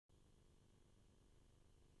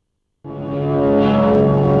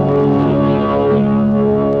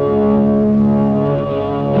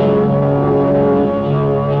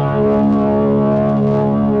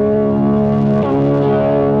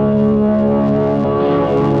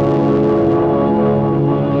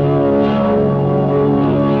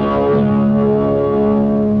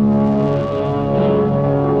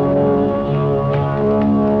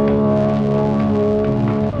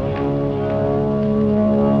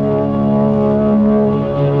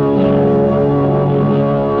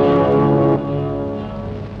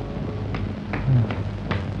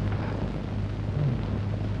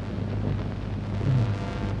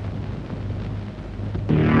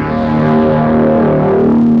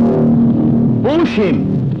জসিম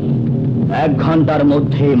 1 ঘন্টার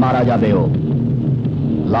মধ্যেই মারা যাবে ও।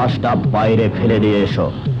 লাশটা বাইরে ফেলে দিয়ে এসো।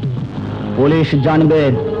 পুলিশ জানবে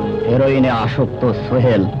হেরোইনে আসক্ত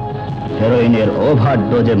সোহেল হেরোইনের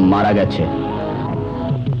ওভারডোজে মারা গেছে।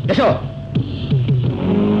 এসো।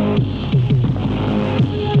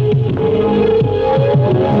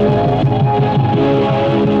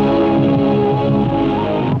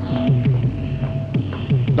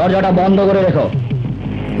 দরজাটা বন্ধ করে রেখো।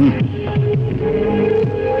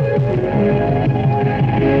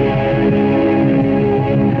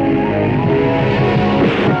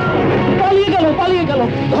 পালিয়ে গেল।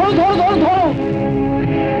 ধরো ধরো ধরো ধরো।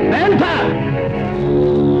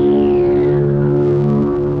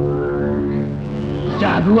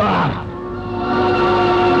 Jaguar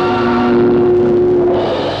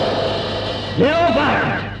Leopard!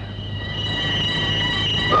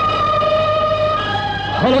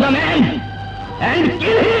 Follow the man and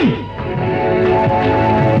kill him!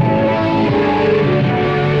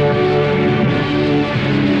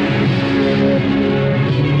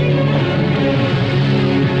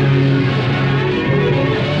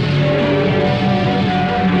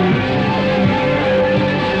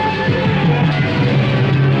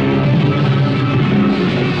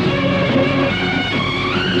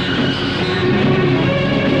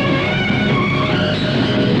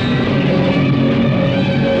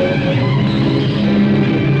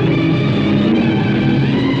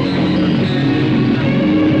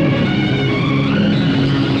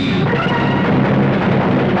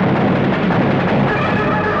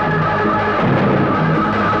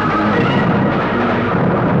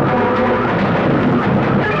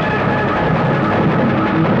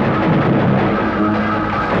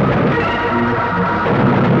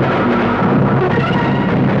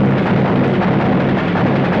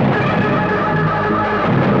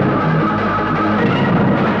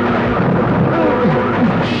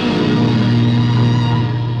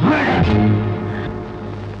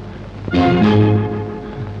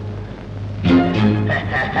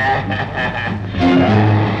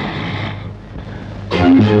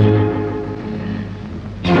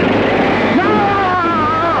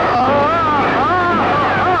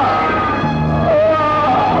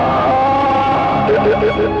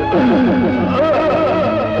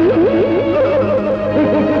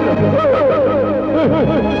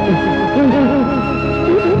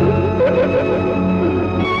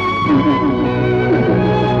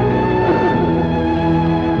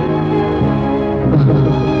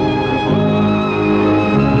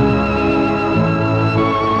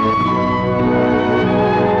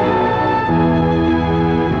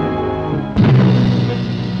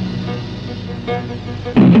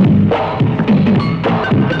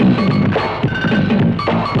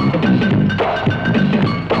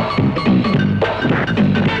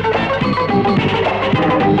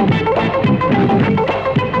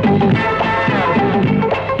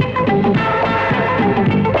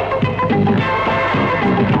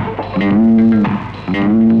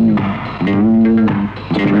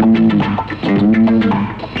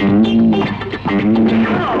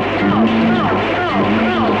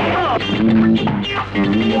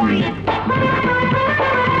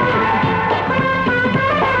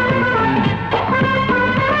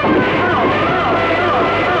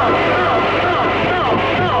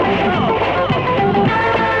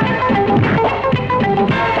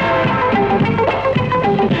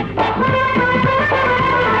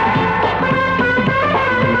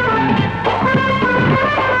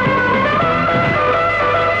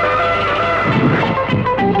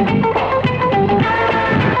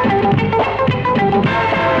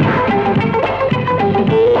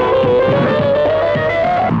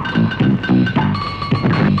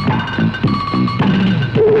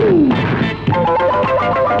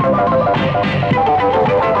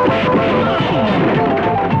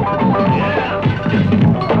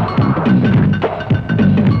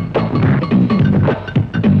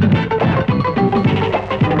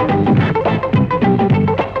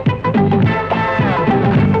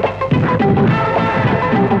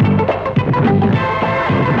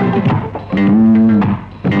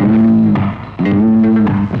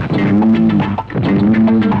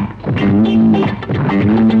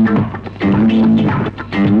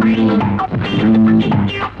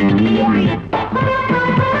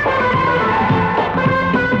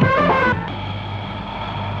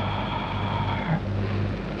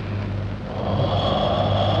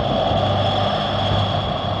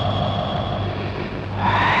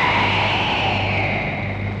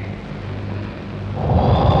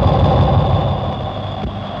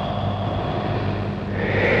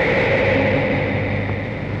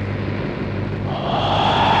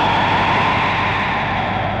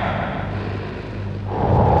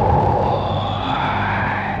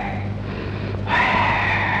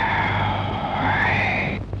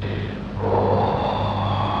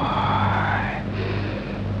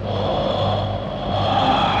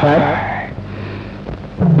 Sohel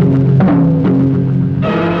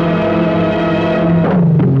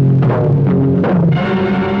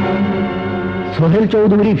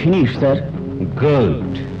Chaudhary finished, sir. Good.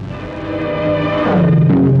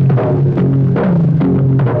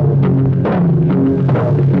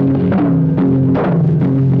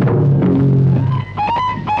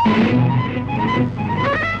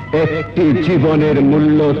 একটি জীবনের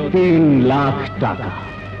মূল্য 3 লাখ টাকা।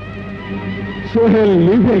 সোহেল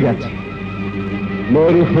নিভে গেছে।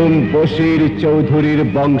 মরহুম বশির চৌধুরীর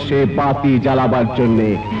বংশে বাতি জ্বালাবার জন্যে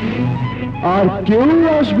আর কেউ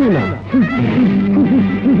আসবে না।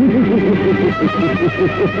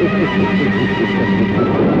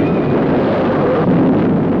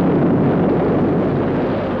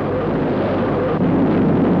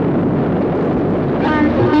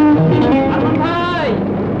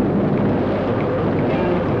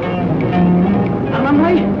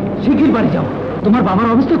 ভাই শিগগির বাড়ি যাও, তোমার বাবার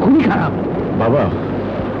অবস্থা খুবই খারাপ। বাবা,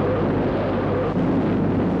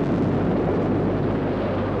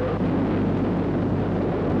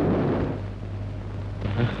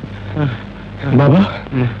 বাবা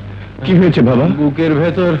কি হয়েছে বাবা? বুকের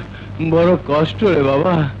ভেতর বড় কষ্ট রে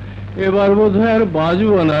বাবা, এবার বোধহয় আর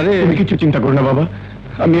বাঁচবো না রে। তুমি কিছু চিন্তা করো না বাবা,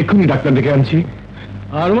 আমি এক্ষুনি ডাক্তার ডেকে আনছি।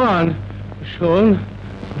 আরমান শোন,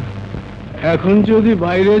 এখন যদি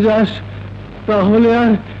বাইরে যাস তাহলে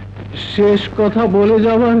আর শেষ কথা বলে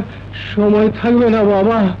যাবার সময় থাকবে না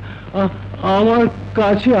বাবা। আমার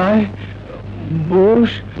কাছে আয়,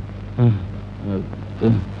 বস।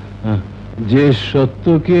 যে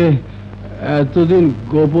সত্যকে এতদিন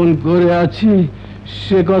গোপন করে আছি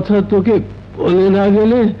সে কথা তোকে বলে না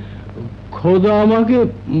গেলে খোদা আমাকে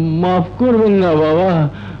মাফ করবেন না বাবা।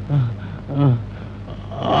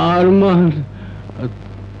 আরমান,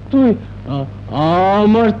 তুই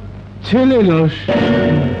আমার ছেলে নস।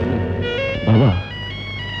 বাবা,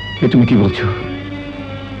 তুমি কি বলছো?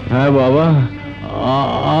 হ্যাঁ বাবা,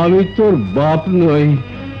 আমি তোর বাপ নই।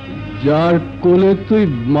 যার কোলে তুই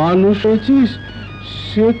মানুষ হয়েছিস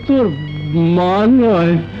সে তোর মা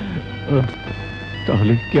নয়।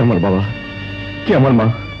 তাহলে কে আমার বাবা, কে আমার মা?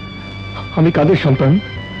 আমি কাদের সন্তান?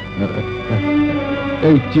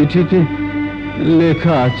 এই চিঠিতে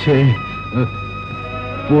লেখা আছে,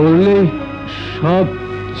 পড়লে সব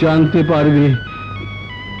জানতে পারবি।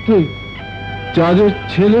 তুই যাদের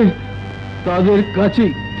ছেলে তাদের কাছে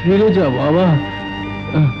ফিরে যা বাবা,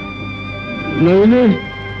 নইলে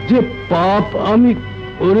যে পাপ আমি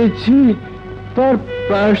করেছি তার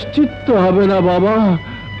প্রায়শ্চিত্ত হবে না বাবা।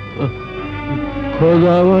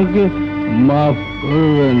 খোদা আমাকে মাফ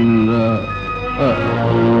করবেন না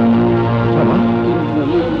বাবা।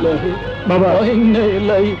 বাবা,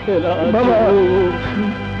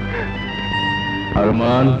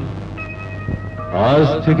 আরমান, আজ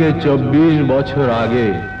থেকে 24 বছর আগে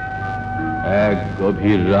এক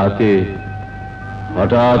গভীর রাতে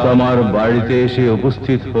হঠাৎ আমার বাড়িতে এসে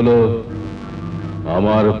উপস্থিত হলো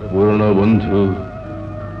আমার পুরনো বন্ধু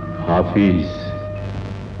হাফিজ।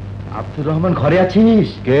 আব্দুর রহমান ঘরে আছিস?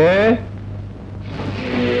 কে?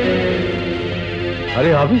 আরে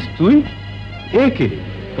হাফিজ, তুই? এ কে?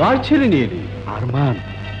 কার ছেলে নিয়ে এলি? আরমান,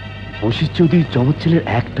 বশির চৌধুরীর জমজ ছেলের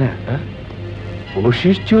একটা।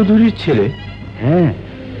 বশির চৌধুরীর ছেলে? হ্যাঁ,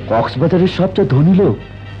 কক্সবাজারের সবচেয়ে ধনী লোক।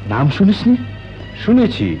 নাম শুনিসনি?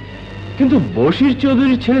 শুনেছি, কিন্তু বশির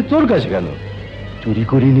চৌধুরীর ছেলে তোর কাছে কেন? চুরি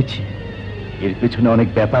করে এনেছি। এর পেছনে অনেক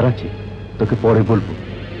ব্যাপার আছে, তোকে পরে বলবো।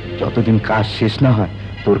 যতদিন কাজ শেষ না হয়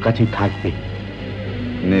তোর কাছেই থাকবে।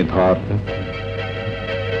 নে ধর।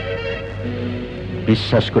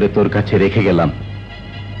 বিশ্বাস করে তোর কাছে রেখে গেলাম।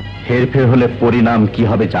 হেরফের হলে পরিণাম কি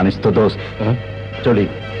হবে জানিস তো দোস্ত। চলি।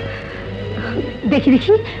 দেখি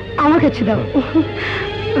দেখি, আমার কাছে দাও।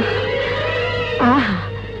 আহা,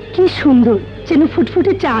 কি সুন্দর, যেন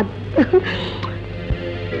ফুটফুটে চাঁদ।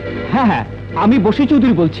 হ্যাঁ হ্যাঁ, আমি বশির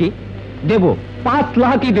চৌধুরী বলছি। দেব, 5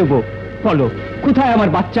 লাখই দেব। বলো, কোথায় আমার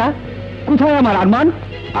বাচ্চা, কোথায় আমার আরমান?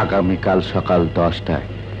 আগামীকাল সকাল 10টায়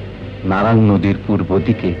নারায়ণ নদীর পূর্ব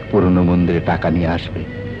দিকে পুরনো মন্দিরে টাকা নিয়ে আসবে।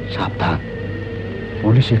 সাবধান,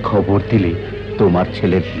 পুলিশে খবর দিলে তোমার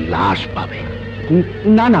ছেলের লাশ পাবে।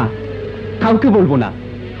 না না, কাউকে বলবো না।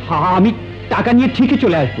 আমি টাকা নিয়ে ঠিকই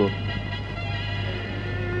চলে আসবো।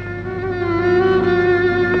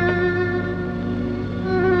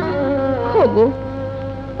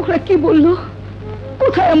 ওরা কি বললো?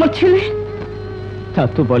 কোথায় আমার ছেলে? তা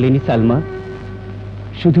তো বলেনি সালমা,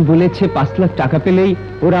 শুধু বলেছে 5 লাখ টাকা পেলেই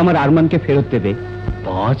ওরা আমার আরমানকে ফেরত দেবে।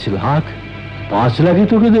 5 লাখ? 5 লাখই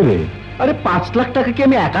তোকে দেবে? আরে 5 লাখ টাকা কি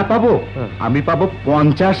আমি একা পাবো? আমি পাবো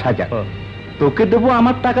 50,000। তোকে দেবো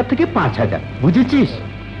আমার টাকা থেকে 5,000, বুঝেছিস?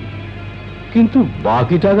 কিন্তু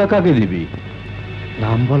বাকি টাকা কাকে দিবি?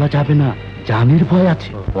 নাম বলা যাবে না, জানের ভয় আছে।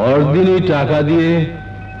 পরদিনই টাকা দিয়ে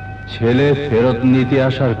ছেলে ফেরত নিতে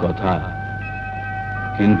আসার কথা,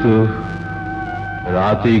 কিন্তু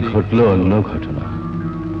রাতেই ঘটলো অন্য ঘটনা।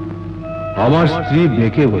 আমার স্ত্রী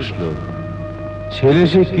বেঁকে বসলো, ছেলে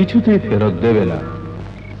সে কিছুতেই ফেরত দেবে না।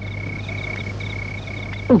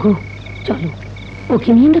 ওগো চলো, ওকে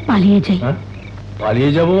নিয়ে আমরা পালিয়ে যাই।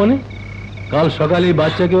 পালিয়ে যাবো মানে? কাল সকালে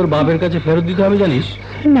বাচ্চাকে ওর বাপের কাছে ফেরত দিতে হবে জানিস?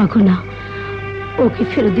 না গো না, ওকে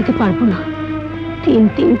ফেরত দিতে পারবো না।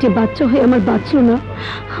 তিনটে বাচ্চা হয়ে আমার বাঁচলো না।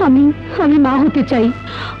 আমি মা হতে চাই।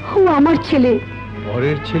 ও আমার ছেলে।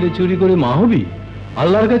 পরের ছেলে চুরি করে মা হবি?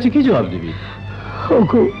 আল্লাহর কাছে কি জবাব দিবি?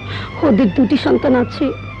 ওগো, ওদের 2টি সন্তান আছে,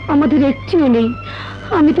 আমাদের একটিও নেই।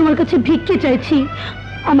 আমি তোমার কাছে ভিক্ষে চাইছি,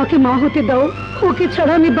 আমাকে মা হতে দাও। ওকে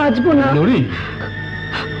ছাড়া আমি বাঁচবো না।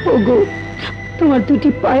 ওগো, তোমার 2টি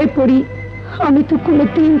পায়ে পড়ি, আমি তো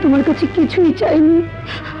কোনোদিন তোমার কাছে কিছুই চাইনি।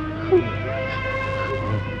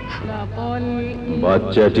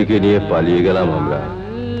 বাচ্চাটিকে নিয়ে পালিয়ে গেলাম আমরা।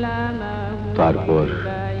 তারপর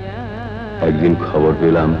একদিন খবর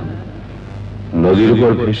পেলাম নদীর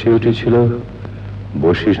উপর ভেসে উঠেছিল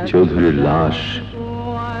বশির চৌধুরীর লাশ।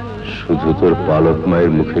 শুধু তোর পালক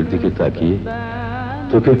মায়ের মুখের দিকে তাকিয়ে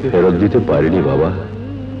তোকে ফেরত দিতে পারিনি বাবা।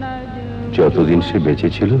 যতদিন সে বেঁচে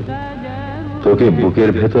ছিল তোকে বুকের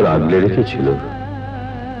ভেতর আগলে রেখেছিল।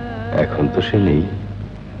 এখন তো সে নেই।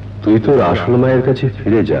 তুই তোর আসল মায়ের কাছে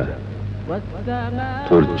ফিরে যা।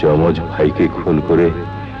 তোর যমজ ভাইকে খুন করে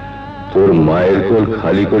তোর মায়ের কোল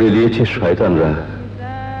খালি করে দিয়েছে শয়তানরা।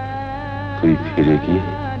 তুই ফিরে গিয়ে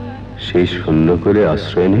সেই শূন্য করে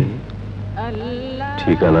আশ্রয় নে।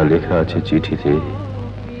 ঠিকানা লেখা আছে চিঠিতে,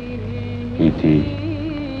 ইতি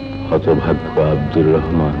হতভাগ্য আব্দুর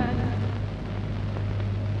রহমান।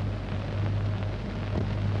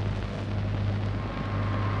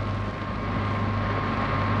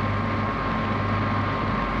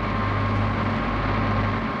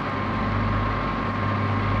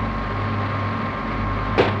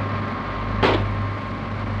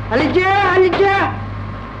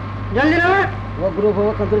 जल्दी ना वो ग्रुप हो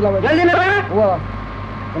कंट्रोल लावा जल्दी ना वो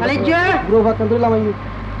अलिजा ग्रुप हो कंट्रोल लावा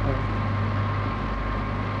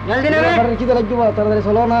जल्दी ना रे की तो लग गया तारा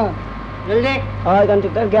चलो ना जल्दी हां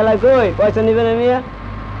कंट्रक्टर गेला कोई पैसा निबे ना मिया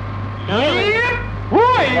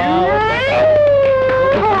ओए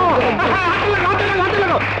हाथ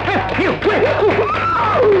लगाओ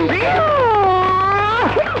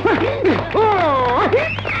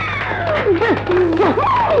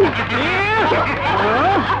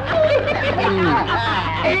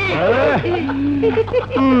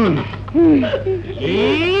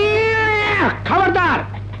खबरदार,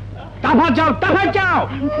 तफा जाओ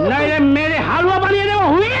नहीं मेरे हलवा बनिए देव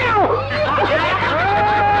हुई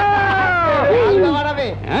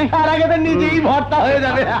তার আগে তো নিজেই ভর্তা হয়ে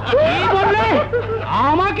যাবে। কি বললে?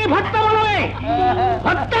 আমাকে ভর্তা বানাবে?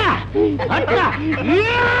 ভর্তা ভর্তা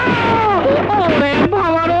ওরে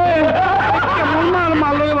বাবা রে, কেমন মার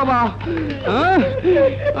মারলো রে বাবা।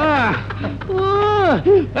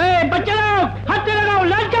 बच्चे लोग हाथ लगाओ,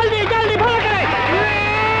 जल्दी जल्दी भाग करे।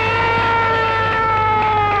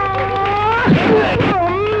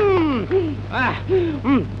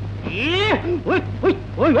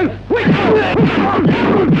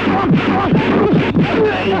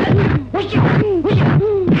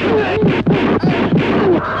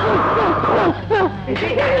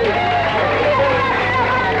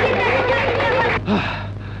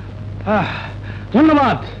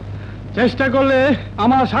 ধন্যবাদ। চেষ্টা করলে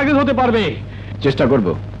আমার শাগিদ হতে পারবে। চেষ্টা করব,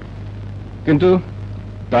 কিন্তু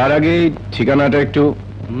তার আগে ঠিকানাটা একটু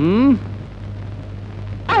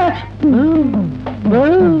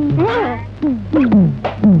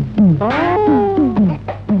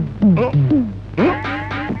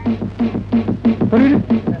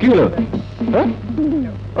কি হলো?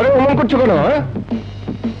 আরে অমন করছো কেন?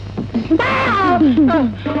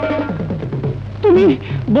 তুমি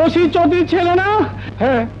বশির চৌধুরীর ছেলে না?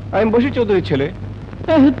 হ্যাঁ, আমি বশির চৌধুরীর ছেলে।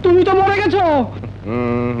 তুমি তো মরে গেছো।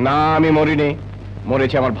 না, আমি মরিনি,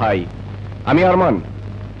 মরেছে আমার ভাই। আমি আরমান,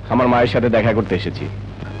 আমার মায়ের সাথে দেখা করতে এসেছি।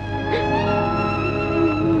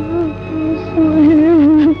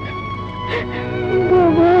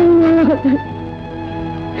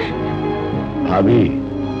 ভাবি,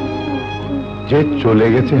 যে চলে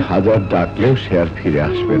গেছে হাজার ডাকলেও সে আর ফিরে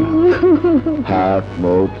আসবে না। হাত,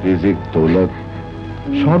 মৌত, রিজিক, দৌলত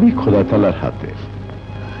সবই খোদা তাআলার হাতে।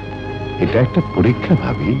 এটা একটা পরীক্ষা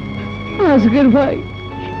ভাবি। আজকের ভাই,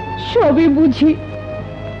 সবই বুঝি,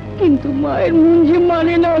 কিন্তু মায়ের মন যে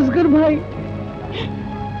মানে না। আজকের ভাই,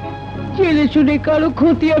 ছেলে শুনে কারো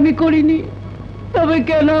ক্ষতি আমি করিনি, তবে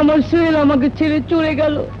কেন আমার সোহেল আমাকে ছেড়ে চলে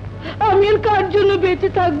গেল? আমি আর কার জন্য বেঁচে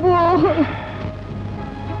থাকবো?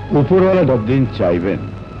 উপরওয়ালা যতদিন চাইবেন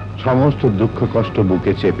সমস্ত দুঃখ কষ্ট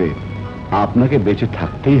বুকে চেপে আপনাকে বেঁচে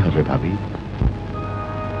থাকতেই হবে ভাবি।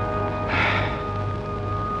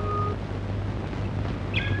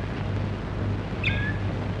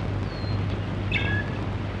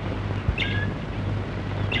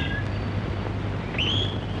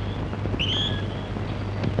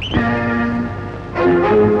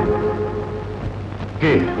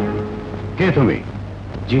 কে কে তুমি?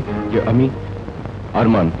 জি, আমি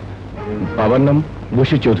আরমান। বাবার নাম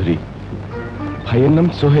বশির চৌধুরী, ভাইয়ের নাম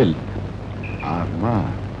সোহেল।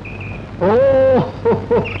 আরমান? ও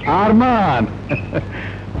আরমান,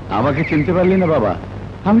 আমাকে চিনতে পারলি না বাবা?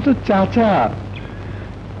 আমি তো চাচা।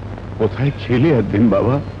 কোথায় ছিলি একদিন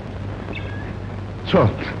বাবা? চল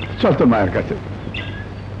চল তোর মায়ের কাছে।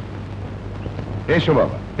 এসো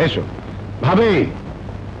বাবা এসো। ভাবি,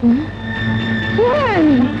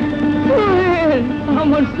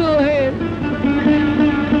 আমার সোহেল।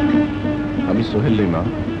 আমি সোহেল নই মা,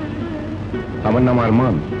 আমার নাম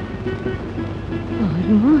আরমান।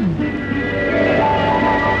 আরমান?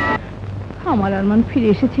 আমার আরমান ফিরে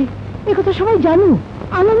এসেছে, একথা সবাই জানো,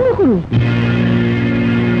 আনন্দ করো।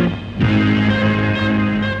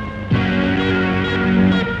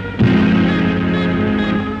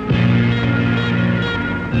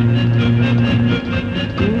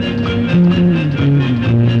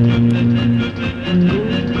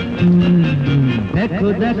 দেখো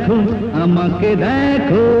দেখো আমাকে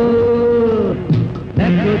দেখো,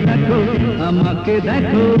 দেখো দেখো আমাকে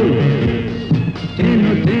দেখো,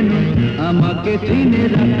 চেনো চেনো আমাকে চিনে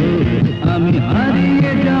রাখো, আমি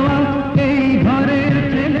হারিয়ে যাওয়া এই ঘরের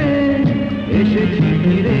ছেলে, এসেছি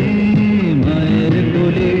ফিরে মায়ের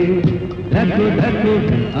কোলে। দেখো দেখো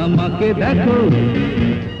আমাকে দেখো,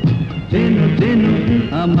 চেনো চেনো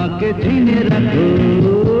আমাকে চিনে রাখো।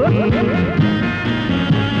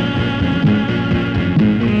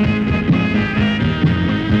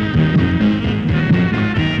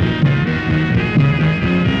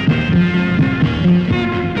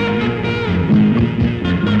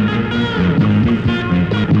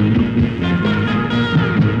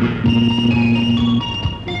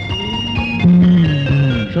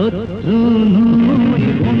 শত্রু নই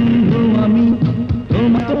বন্ধু আমি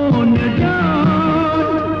তোমার জান,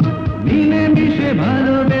 মিলে মিশে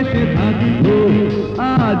ভালোবেসে থাকবো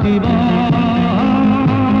আজীবন।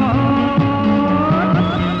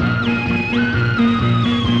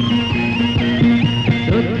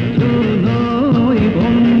 শত্রু নই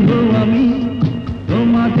বন্ধু আমি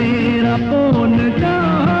তোমাদের আপন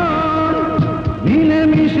জান, মিলে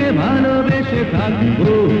মিশে ভালোবেসে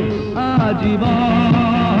থাকবো আজীবন।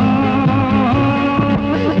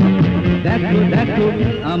 দেখো দেখো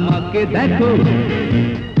আমাকে দেখো,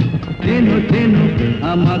 চেনো চেনো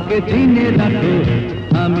আমাকে চিনে রাখো,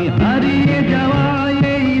 আমি হারিয়ে যাওয়া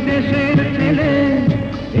এই দেশের ছেলে,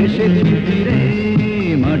 এসেছি ফিরে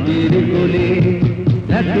মাটির কোলে।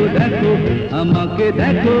 দেখো দেখো আমাকে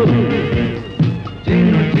দেখো,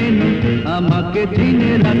 চেনো চেনো আমাকে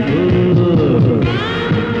চিনে রাখো।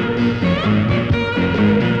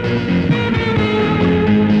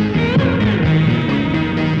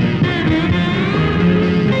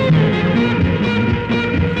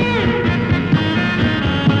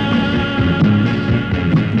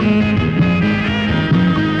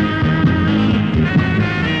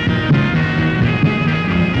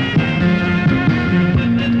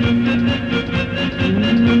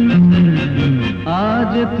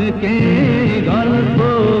 আজ থেকে গল্প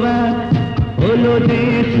হলো যে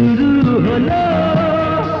শুরু হলো,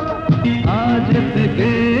 আজ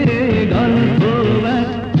থেকে গল্প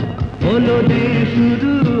হলো যে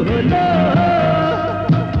শুরু হলো,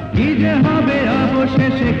 কি যে হবে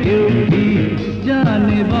অবশেষে কেউ কি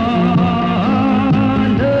জানে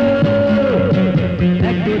বলো।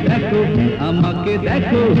 দেখো দেখো আমাকে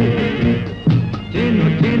দেখো, চেনো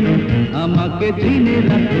চেনো আমাকে চিনে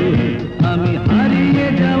রাখো, আমি হারিয়ে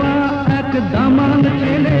যাওয়া এক দামাল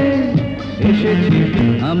ছেলে, এসেছি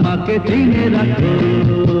আমাকে চিনে রাখো।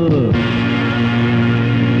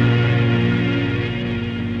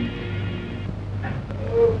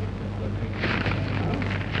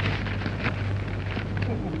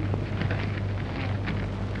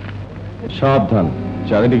 সাবধান,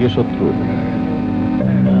 চারিদিকে শত্রু।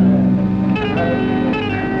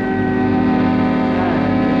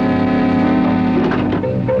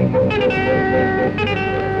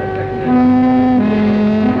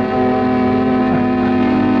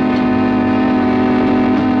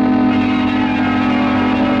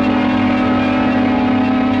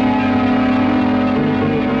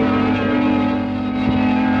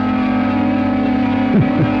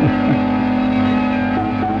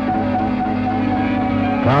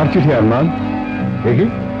 কার চিঠি আরমান? দেখি।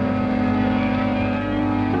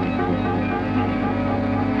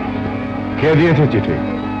 কে দিয়েছে চিঠি?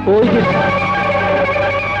 ওই যে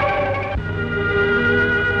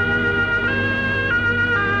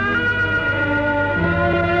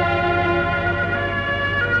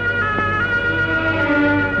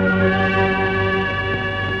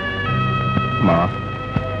মা,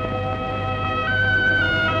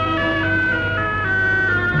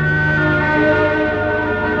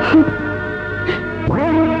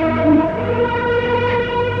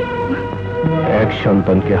 এক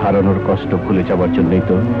সন্তানকে হারানোর কষ্ট ভুলে যাওয়ার জন্যই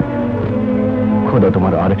তো খোদা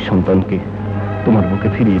তোমার আরেক সন্তানকে তোমার বুকে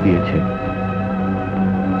ফিরিয়ে দিয়েছে।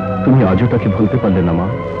 তুমি আজও তাকে ভুলতে পারলে না মা?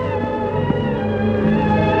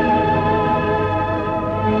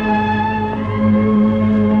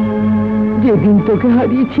 যেদিন তোকে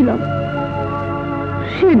হারিয়েছিলাম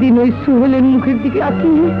সেদিন ওই সোহেলের মুখের দিকে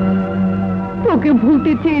তাকিয়ে তোকে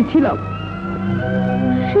ভুলতে চেয়েছিলাম,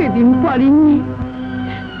 সেদিন পারিনি।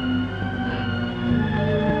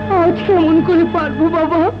 আজ কেমন করে পারবো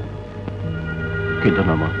বাবা? কেঁদো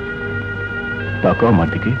না মা, তাকাও আমার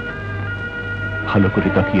দিকে, ভালো করে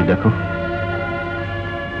তাকিয়ে দেখো।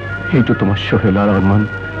 এই তো তোমার সোহেল আর আরমান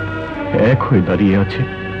এক হয়ে দাঁড়িয়ে আছে।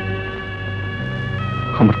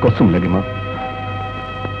 আমার কসম লাগে মা,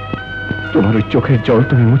 তোমার ওই চোখের জল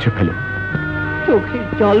তুমি মুছে ফেলো। চোখের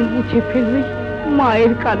জল মুছে ফেললে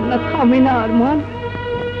মায়ের কান্না থামে না আরমান।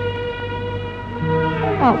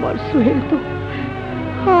 আমার সোহেল তো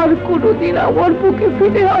আর কোনোদিন আমার বুকে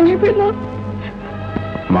ফিরে আসবে না।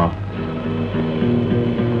 মা,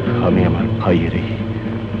 আমি আমার ভাইয়ের এই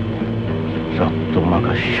রক্ত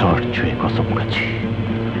মাখা শার্ট ছুঁয়ে কসম খাচ্ছি,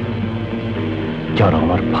 যারা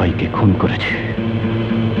আমার ভাইকে খুন করেছে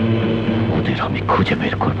ওদের আমি খুঁজে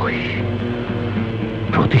বের করবই,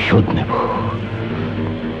 প্রতিশোধ নেব,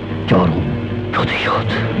 চরম প্রতিশোধ।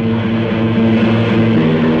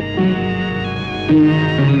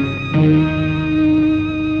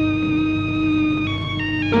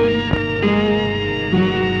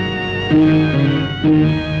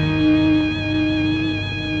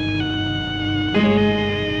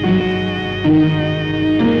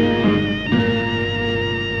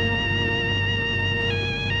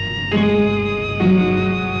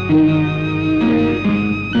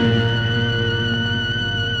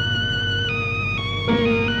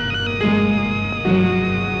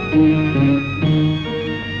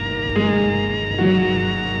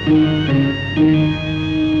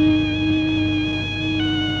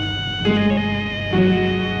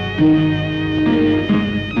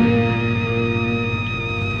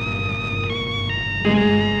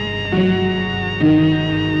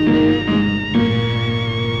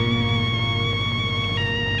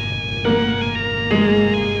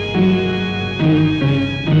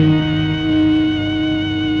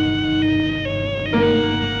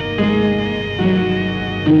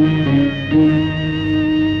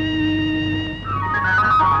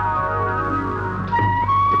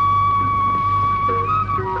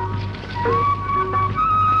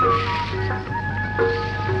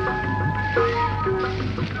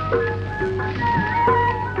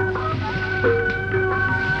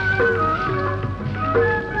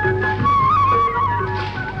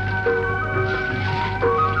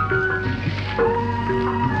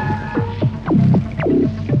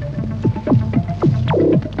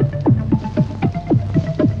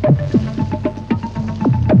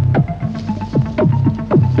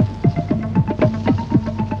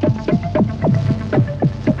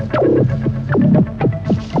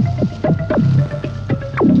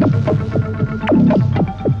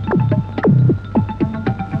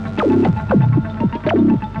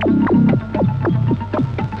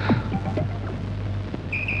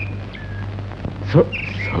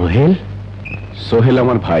 সোহেল? সোহেল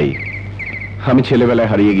আমার ভাই, আমি ছেলেবেলায়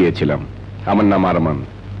হারিয়ে গিয়েছিলাম। আমার নাম আরমান।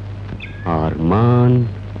 আরমান?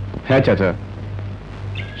 হ্যাঁ চাচা,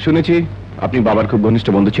 শুনেছি আপনি বাবার খুব ঘনিষ্ঠ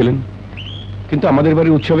বন্ধু ছিলেন, কিন্তু আমাদের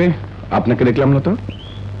বাড়ির উৎসবে আপনাকে দেখলাম না তো।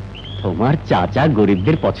 তোমার চাচা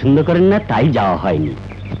গরিবদের পছন্দ করেন না, তাই যাওয়া হয়নি।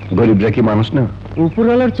 গরিবরা কি মানুষ না?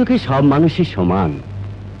 উপরওয়ালার চোখে সব মানুষই সমান,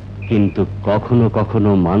 কিন্তু কখনো কখনো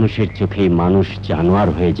মানুষের চোখে মানুষ জানোয়ার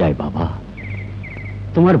হয়ে যায় বাবা।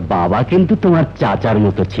 তোমার বাবা কিন্তু তোমার চাচার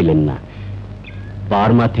মতো ছিলেন না।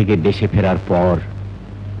 বার্মা থেকে দেশে ফেরার পর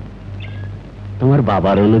তোমার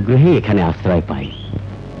বাবার অনুগ্রহে এখানে আশ্রয় পাই।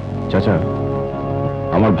 চাচা,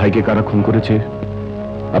 আমার ভাইকে কারা খুন করেছে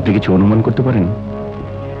আপনি কিছু অনুমান করতে পারেন?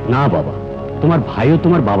 না বাবা, তোমার ভাইও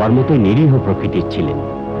তোমার বাবার মতো নিরীহ প্রকৃতির ছিলেন,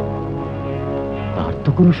 তার তো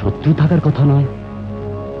কোনো শত্রু থাকার কথা নয়।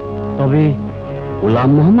 তবে গোলাম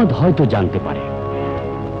মোহাম্মদ হয়তো জানতে পারে।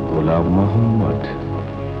 গোলাম মোহাম্মদ?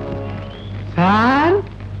 স্যার,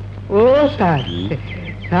 ও স্যার,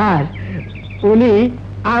 স্যার উনি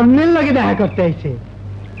আপনার লগে দেখা করতে আইছে।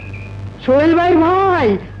 সোহেল ভাই ভাই,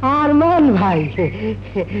 আরমান ভাই।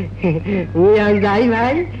 যাই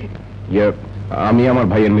ভাই। আমি আমার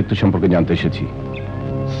ভাইয়ের মৃত্যু সম্পর্কে জানতে এসেছি।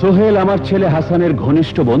 সোহেল আমার ছেলে হাসানের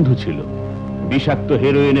ঘনিষ্ঠ বন্ধু ছিল। বিষাক্ত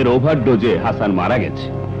হেরোইনের ওভারডোজে হাসান মারা গেছে।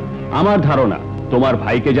 আমার ধারণা তোমার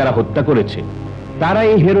ভাইকে যারা হত্যা করেছে তারা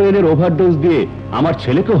এই হেরোইনের ওভারডোজ দিয়ে আমার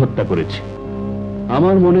ছেলেকে হত্যা করেছে।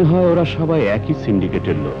 আমার মনে হয় ওরা সবাই একই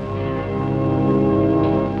সিন্ডিকেটের লোক।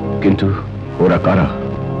 কিন্তু ওরা কারা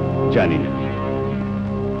জানি না,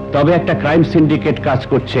 তবে একটা ক্রাইম সিন্ডিকেট কাজ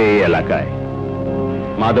করছে এই এলাকায়।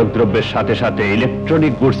 মাদক দ্রব্যের সাথে সাথে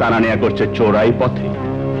ইলেকট্রনিক গুডস আনা নেয়া করছে চোরাই পথে।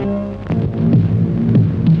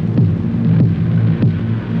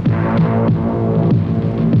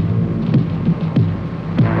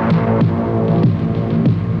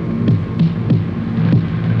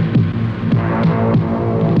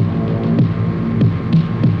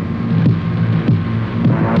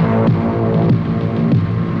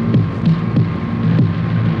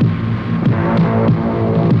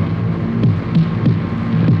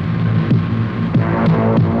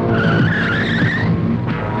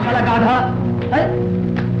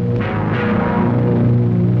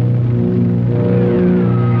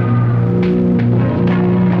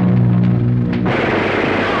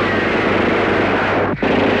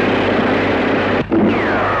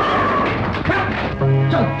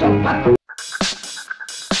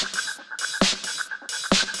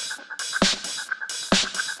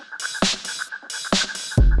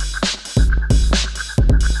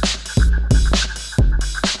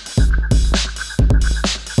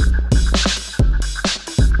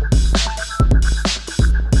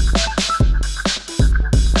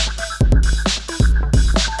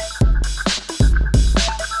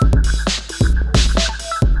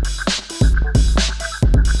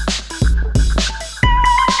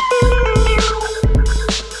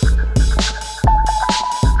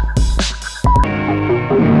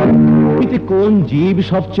 কোন জীব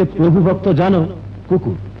সবচেয়ে প্রভুভক্ত জানো?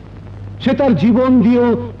 কুকুর। সে তার জীবন দিয়েও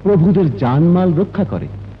প্রভুদের জানমাল রক্ষা করে।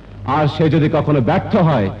 আর সে যদি কখনো ব্যর্থ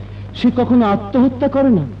হয় সে কখনো আত্মহত্যা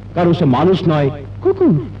করে না, কারণ সে মানুষ নয়,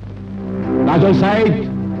 কুকুর। রাজন সাইদ,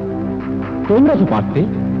 তোমরা তো পারতে,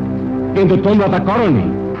 কিন্তু তোমরা তা করনি।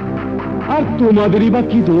 আর তোমাদেরই বা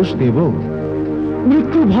কি দোষ দেব?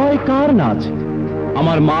 মৃত্যু ভয় কার না আছে?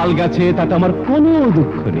 আমার মাল গেছে তাতে আমার কোনো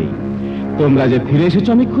দুঃখ নেই। তোমরা যে ফিরে এসেছো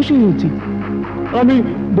আমি খুশি হয়েছি, আমি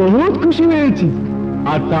বহুত খুশি হয়েছি।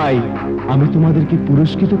 আর তাই আমি তোমাদেরকে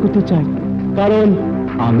পুরস্কৃত করতে চাই, কারণ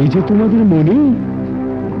আমি যে তোমাদের মনে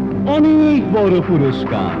অনেক বড়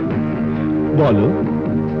পুরস্কার। বলো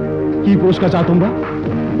কি পুরস্কার চাও তোমরা?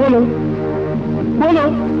 বলো বলো।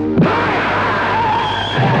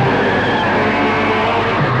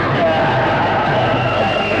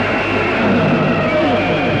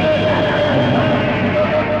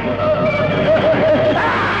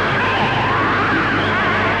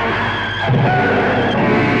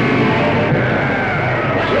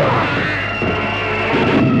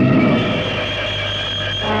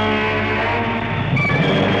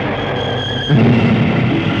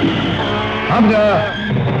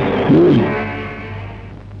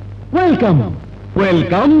 ওয়েলকাম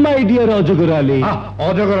ওয়েলকাম মাই ডিয়ার অজগর আলী।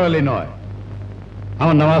 অজগর আলী নয়,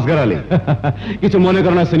 আমার নাম আসগর আলী। কিছু মনে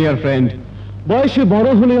করো না সিনিয়র ফ্রেন্ড, বয়সে বড়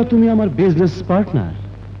হলেও তুমি আমার বিজনেস পার্টনার।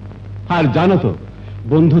 আর জানো তো,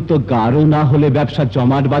 বন্ধুত্ব গাঢ় না হলে ব্যবসা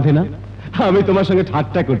জমাট বাঁধে না। আমি তোমার সঙ্গে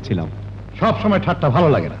ঠাট্টা করছিলাম। সব সময় ঠাট্টা ভালো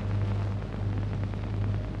লাগে না।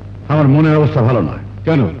 আমার মনের অবস্থা ভালো নয়।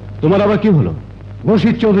 কেন, তোমার আবার কি হলো?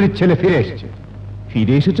 বশির চৌধুরীর ছেলে ফিরে এসেছে।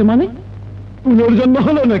 ফিরে এসেছে মানে? পুনর্জন্ম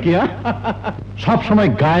হলো নাকি? সব সময়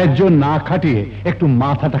গায়ের জোর না খাটিয়ে একটু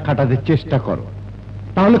মাথাটা খাটাতে চেষ্টা করো,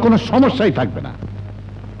 তাহলে কোনো সমস্যাই থাকবে না।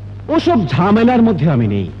 ওসব ঝামেলার মধ্যে আমি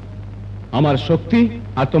নেই। আমার শক্তি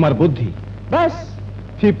আর তোমার বুদ্ধি, ব্যাস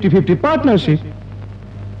 50-50 পার্টনারশিপ।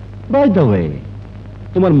 বাই দ্য ওয়ে,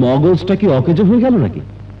 তোমার মগজটা কি অকেজো হয়ে গেল নাকি?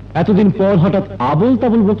 এতদিন পর হঠাৎ আবল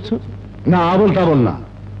তাবল বকছো। না, আবল তাবল না।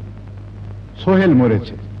 সোহেল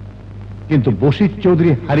মরেছে, কিন্তু বশির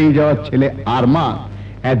চৌধুরী হারিয়ে যাওয়ার ছেলে আরমান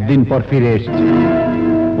একদিন পর ফিরে এসেছে।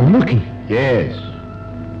 বলো কি? ইয়েস।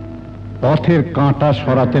 পথের কাঁটা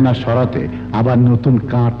সরাতে না সরাতে আবার নতুন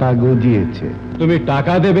কাঁটা গজিয়েছে। তুমি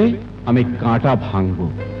টাকা দেবে, আমি কাঁটা ভাঙবো।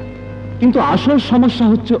 কিন্তু আসল সমস্যা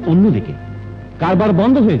হচ্ছে অন্যদিকে, কারবার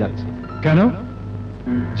বন্ধ হয়ে যাচ্ছে। কেন?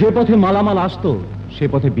 যে পথে মালামাল আসতো সে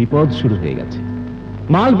পথে বিপদ শুরু হয়ে গেছে।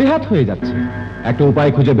 মাল বেহাত হয়ে যাচ্ছে। একটা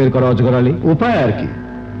উপায় খুঁজে বের করা অজগর আলী। উপায় আর কি?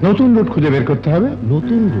 নতুন রুট খুঁজে বের করতে হবে।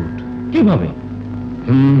 নতুন রুট? কিভাবে?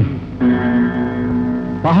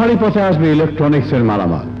 পাহাড়ি পথে আসবে ইলেকট্রনিক্সের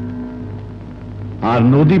মালামাল, আর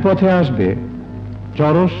নদী পথে আসবে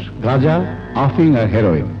চরস, গাঁজা, আফিং আর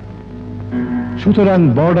হেরোইন। সুতরাং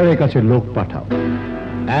বর্ডারের কাছে লোক পাঠাও,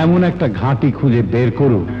 এমন একটা ঘাঁটি খুঁজে বের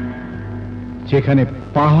করুক যেখানে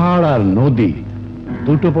পাহাড় আর নদী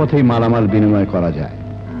দুটো পথেই মালামাল বিনিময় করা যায়।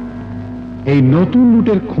 এই নতুন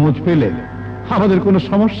রুটের খোঁজ পেলে আমাদের কোনো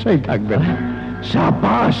সমস্যাই থাকবে না।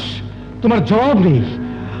 শাবাশ, তোমার জবাব নেই।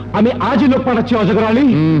 আমি আজই লোক পাঠাচ্ছি অজগর আলী।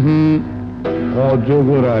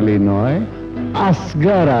 অজগর আলী নয়,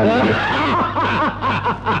 আসগার আলী।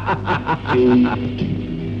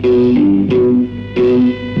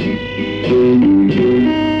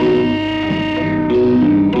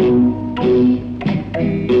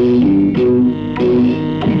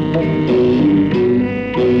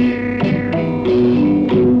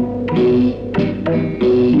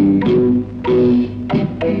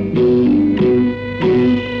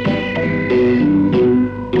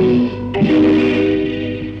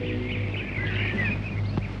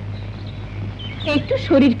 একটু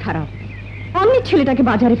শরীর খারাপ, অমনি ছেলেটাকে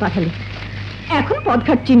বাজারে পাঠালে, এখন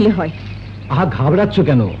পথঘাট চিনলে হয়। আহা, ঘাবড়াচ্ছ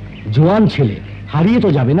কেন? জোয়ান ছেলে, হারিয়ে তো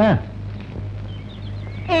যাবে না।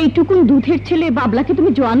 এইটুকুন দুধের ছেলে বাবলাকে তুমি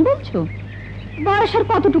জোয়ান বলছো? বয়স আর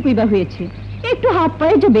কতটুকুই বা হয়েছে, একটু হাত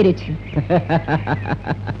পায়ে যে বেড়েছে।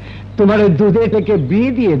 তোমার দুধে থেকে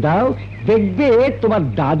বিয়ে দিয়ে দাও, দেখবে তোমার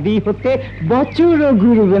দাদি হতে বছরও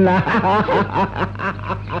ঘুরবে না।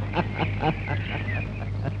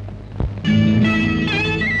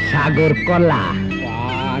 সাগর কলা,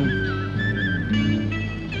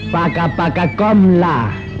 পাকা পাকা কমলা,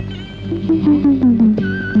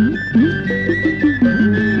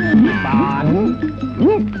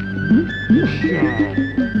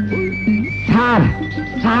 স্যার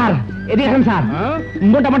স্যার এদিকে দেখেন স্যার,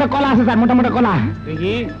 মোটা মোটা কলা আছে স্যার, মোটা মোটা কলা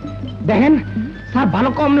দেখেন স্যার, ভালো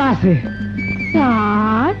কমলা আছে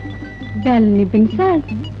স্যার। বেল নেবেন স্যার?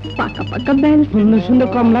 পাকা পাকা বেল, সুন্দর সুন্দর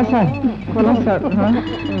কমলা স্যার, কলা স্যার।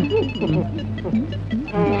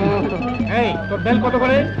 এই তোর বেল কত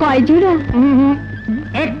করে? কয় জোড়া?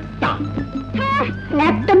 একটা।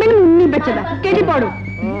 একটা বেল মুন্নি বেচে দাও, কেটে পড়ো।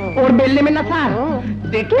 ওর বেল নেবেন না স্যার,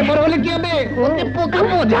 দেখে বড় হলে কি হবে, ওতে পোকা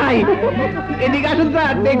বোঝায়। এদিকে আসুন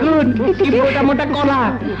স্যার, দেখুন কি মোটা মোটা কলা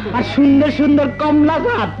আর সুন্দর সুন্দর কমলা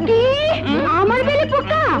স্যার। কি আমার বেলে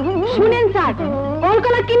পোকা? শুনেন স্যার, ওর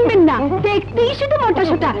কলা কিনবেন না, দেখতেই শুধু মোটা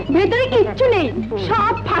সোটা, ভেতরে কিচ্ছু নেই,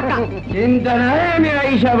 সব ফাঁকা। চিন্তা নাই, আমি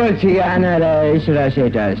আইসা বলছি। আনারস,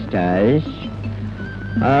 রসেটাস টাস,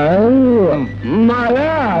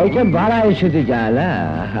 মালা এটা বাড়ায় শুধু জ্বালা।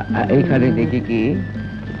 এইখানে দেখি কি,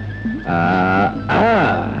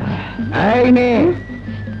 এই নে,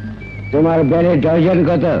 তোমার বেলের ডজন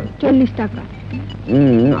কত? 40 টাকা।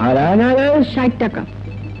 আর আনারস 60 টাকা।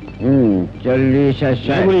 40 আর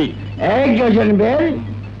 60, 1 ডজন বেল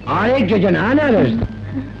আর 1 ডজন আনারস।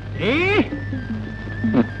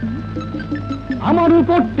 আমার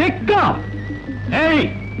উপর টেক্কা? এই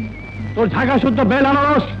তোর ঢাকা শুদ্ধ বেল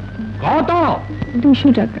আনারস কত? 200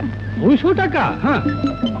 টাকা। 200 টাকা? হ্যাঁ,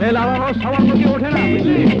 বেল আনারস সবার মুখে ওঠে না,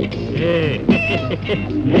 বুঝলি?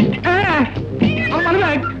 আমার মানি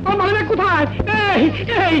ব্যাগ, আমার মানি ব্যাগ কোথায়?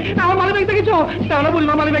 এই আমার মানি ব্যাগ দেখেছো? তাহলে বলি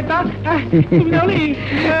না মানি ব্যাগটা তুমি জানি?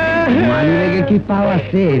 মানি ব্যাগে কি পাওয়া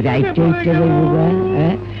আছে? যাইতে ইচ্ছে করবো।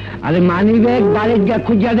 আরে মানি ব্যাগ বাড়ির যা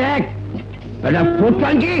খুঁজা দেখ। এটা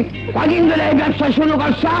ফুটপান কি কদিন ধরে এই ব্যবসা শুরু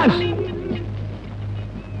করছাস?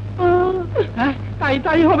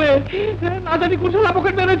 তাই হবে, না জানি কোন শালা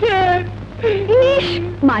পকেট মেরেছে।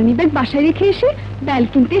 মানি ব্যাগ বাসায় রেখে এসে বেল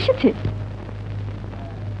কিনতে এসেছে।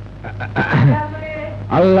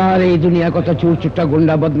 আল্লাহর এই দুনিয়া কত চুর চুট্টা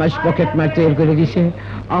গুন্ডা বদমাশ পকেট মার তৈরি করে দিছে।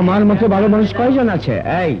 আমার মতো ভালো মানুষ কয়জন আছে?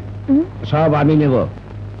 এই সব আমি নেব।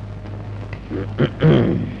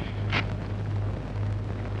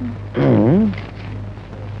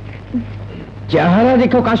 চেহারা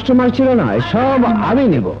দেখো কাস্টমার ছিল না, সব আমি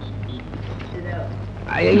নেব।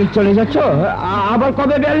 এই চলে যাচ্ছ, আবার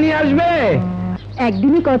কবে বেল নিয়ে আসবে?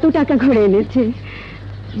 একদিনে কত টাকা ঘরে এনেছে?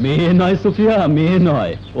 মেয়ে নয় সুফিয়া, মেয়ে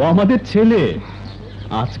নয়, ও আমাদের ছেলে।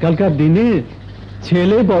 আজকালকার দিনে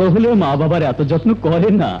ছেলে বড় হলেও মা বাবার এত যত্ন করে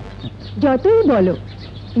না। যতই বলো,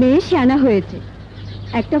 মেয়ে শিয়ানা হয়েছে,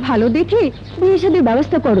 একটা ভালো দেখে বিয়ে শাদীর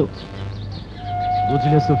ব্যবস্থা করো।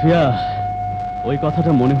 বুঝলে সুফিয়া, ওই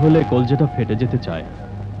কথাটা মনে হলে কলজেটা ফেটে যেতে চায়।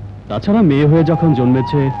 তাছাড়া মেয়ে হয়ে যখন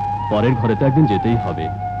জন্মেছে, পরের ঘরে তো একদিন যেতেই হবে।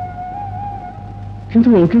 কিন্তু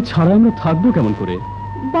ওকে ছাড়া আমরা থাকবো কেমন করে?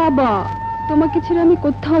 বাবা, তোমাকে ছেড়ে আমি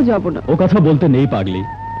কোথাও যাব না। ও কথা বলতে নেই পাগলি,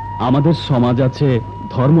 আমাদের সমাজ আছে,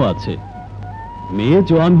 ধর্ম আছে। মেয়ে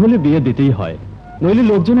জোয়ান হলে বিয়ে দিতেই হয়, নইলে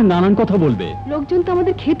লোকজনের নানান কথা বলবে। লোকজন তো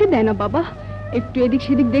আমাদের খেতে দেয় না বাবা, একটু এদিক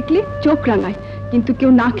সেদিক দেখলে চোখ রাঙায়, কিন্তু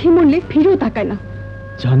কেউ না খেয়ে মরলে ফিরেও তাকায় না।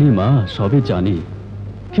 জানি মা, সবই জানি,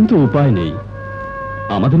 কিন্তু উপায় নেই।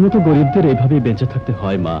 আমাদের মতো গরিবদের এইভাবে বেঁচে থাকতে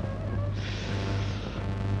হয় মা।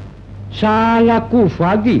 শালা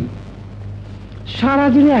কুফাদি,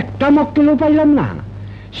 সারাদিনে একটা মক্কেলও পাইলাম না।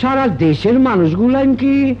 সারা দেশের মানুষগুলান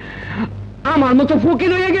কি আমার মতো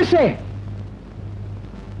ফকির হয়ে গেছে?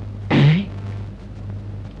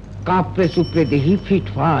 কাপড়ে চুপড়ে দেখি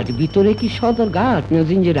ফিটফাট, ভিতরে কি সদর ঘাট না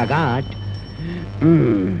জিঞ্জিরা ঘাট?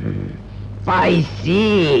 পাইছি।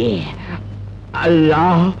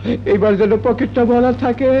 আল্লাহ, এবার যেন পকেটটা ভরা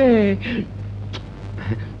থাকে।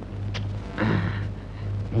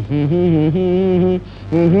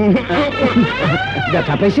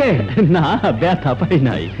 ব্যথা পাইছে? না, ব্যথা পাই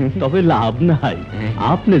নাই, তবে লাভ নাই।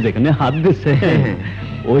 আপনি যেখানে হাত দিচ্ছেন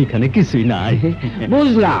ওইখানে কিছুই নাই।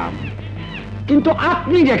 বুঝলাম, কিন্তু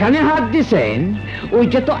আপনি যেখানে হাত দিছেন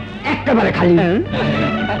ওইটা তো একেবারে খালি।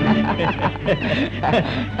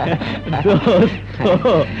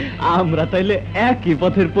 আমরা তাইলে একই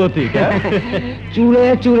পথের পথিক। চুরে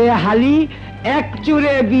চুরে হালি, এক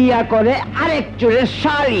চুরে বিয়া করে আরেক চুরে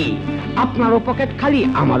শাড়ি। আপনারও পকেট খালি,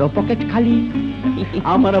 আমারও পকেট খালি।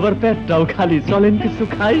 আমার আবার পেটটাও খালি। চলেন কিছু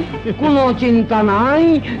খাই। কোনো চিন্তা নাই,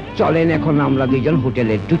 চলেন এখন আমরা দুইজন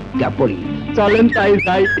হোটেলে ঢুকতে পড়ি। চলেন তাই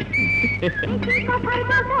তাই।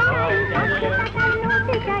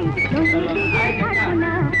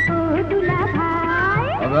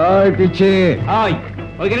 পিছে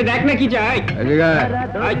ওইখানে দেখ না কি চাই।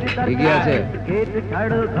 ঠিকই আছে।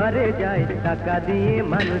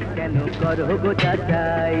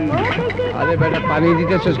 আরে বেটা, পানি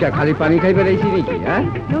দিতেছিস কে? খালি পানি খাই বেড়াইছি নাকি? হ্যাঁ,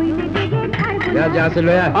 যা আছে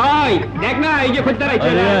লয়া। দেখ না, এই যে খদ্দের আইছে।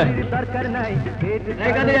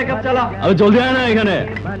 আরে জলদি আয় না এখানে।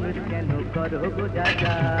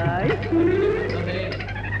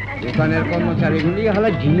 দোকানের কর্মচারীগুলি হালা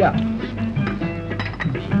ঢিলা।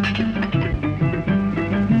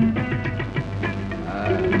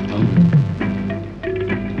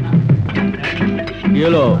 কি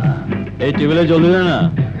হলো? এই টেবিলে জলদি না।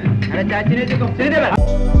 আরে চা চিনি তো চিনি দেবে।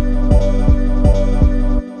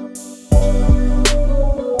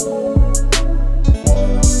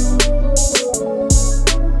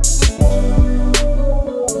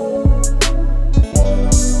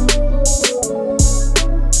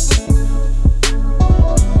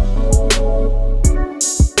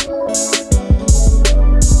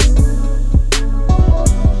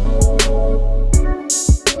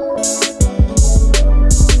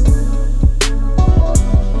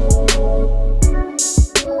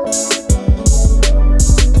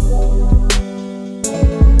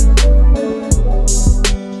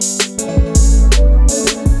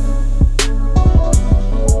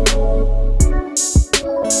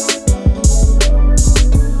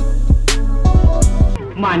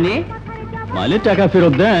 মানে টাকা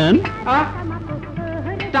ফেরত দেন।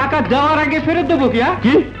 টাকা দেওয়ার আগে ফেরত দেবো কি?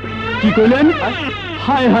 কি কইলেন?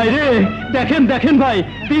 হায় হায় রে, দেখেন দেখেন ভাই,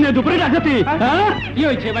 দিনে দুপুরে ডাকাতি। কি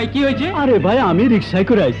হয়েছে ভাই, কি হয়েছে? আরে ভাই, আমি রিক্সায়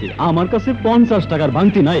করে আইছি, আমার কাছে 50 টাকার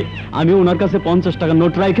ভাঙতি নাই। আমি ওনার কাছে 50 টাকার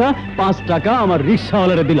নোট রাখা 5 টাকা আমার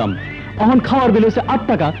রিক্সাওয়ালারে দিলাম। এখন খাওয়ার বিল হচ্ছে 8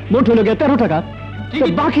 টাকা, মোট হলো গিয়ে 13 টাকা।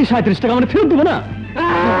 বাকি 37 টাকা আমার ফেরত দেবো না?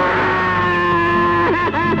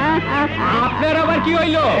 আপনার আবার কি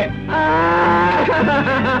হইল?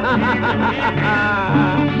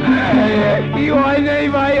 কি হয় নাই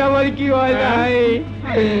ভাই, আমার কি হয় নাই।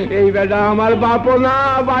 এই বেটা আমার বাপও না,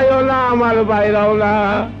 ভাইও না, আমার ভাইরাও না।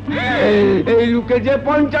 এই লোকে যে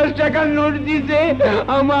 50 টাকার নোট দিছে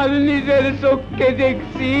আমার নিজের চোখকে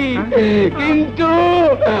দেখছি, কিন্তু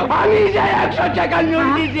আমি যে 100 টাকার নোট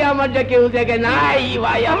দিছি আমার যে কেউ দেখে নাই।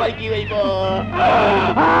 ভাই আমার কি হইব?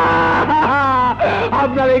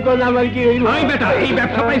 আপনার এই কোন আমার কি হইব? বেটা, এই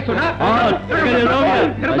ব্যবসা পাইছো না?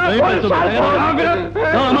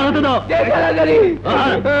 আমার হাতে দাও।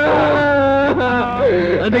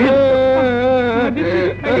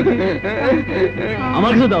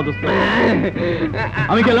 আমার কাছে দাও দোস্ত,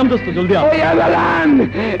 আমি গেলাম দোস্ত, জলদি আও।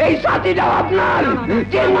 এই সাথীটাও আপনার?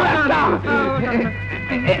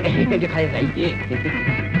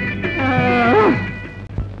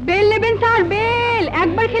 বেল নেবেন স্যার, বেল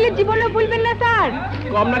একবার খেলে জীবনে ভুলবেন না স্যার।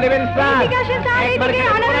 কম না নেবেন স্যার? এদিকে আসেন স্যার, এদিকে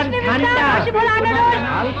আনারস নেবেন স্যার, পাশে ভরা আনারস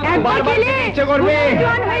একবার খেলে ইচ্ছে করবে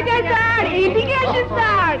জোয়ান হয়ে যায় স্যার। এদিকে আসেন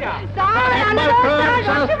স্যার, স্যার আনারস স্যার,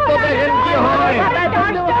 পাশে ভরা আনারস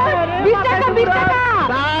 20 টাকা 20 টাকা।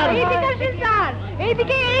 এদিকে আসেন স্যার,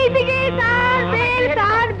 এইদিকে এইদিকে স্যার, বেল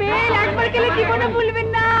স্যার, বেল একবার খেলে জীবনে ভুলবেন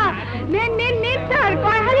না। নেন নেন নেন স্যার,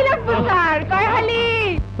 কয় হালি লাগবে স্যার, কয় হালি?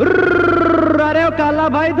 আরে ও কালা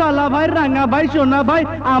ভাই ধলা ভাই রাঙা ভাই সোনা ভাই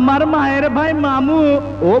আমার মায়ের ভাই মামু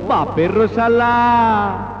ও বাপের রসালা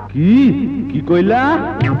কি কি কইলা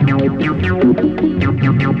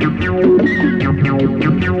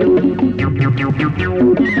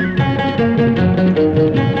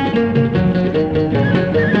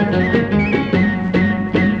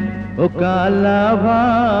ও কালা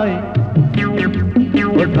ভাই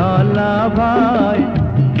ও ধলা ভাই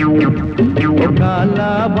ও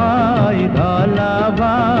কালা ভাই ধলা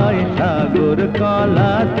ভাই সাগর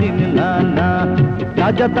কলা চিনলা না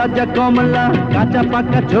তাজা তাজা কমলা কাঁচা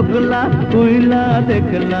পাকা ঝোকলা কুইলা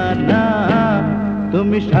দেখলা না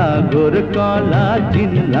তুমি সাগর কলা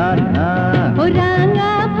চিনলা না ও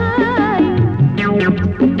রাঙা ভাই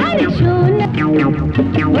আরে সোনা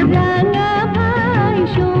ও রাঙা ভাই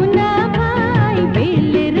সোনা ভাই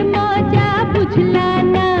বেলের মজা বুঝলা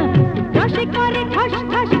না রসে করে ঠস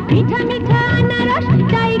ঠস মিঠা মিঠা আনারস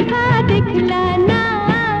চাইখা দেখলা না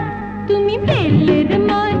তুমি বেলের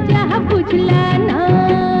মজা বুঝলা না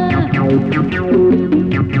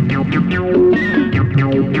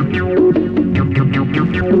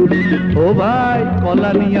ও ভাই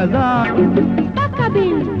কলা নিয়ে যা পাকা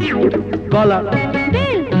বেল কলা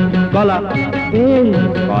বেল কলা বেল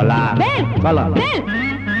কলা বেল কলা বেল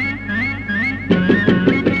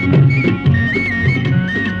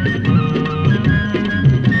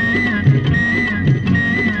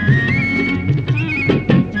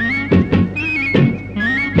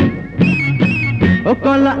ও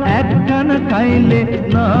কলা একখানা খাইলে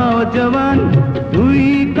নওজওয়ান দুই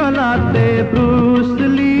কলাতে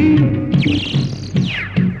ব্রুসলি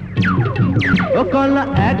ও কলা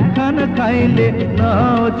একখানা খাইলে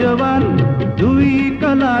নওজওয়ান দুই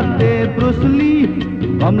কলাতে ব্রুসলি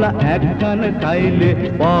কমলা একখানা খাইলে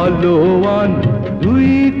পালোয়ান দুই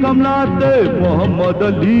কমলাতে মোহাম্মদ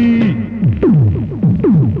আলী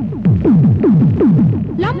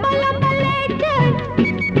লম্বা লম্বা লেটার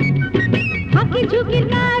ফাঁকি ঝুঁকির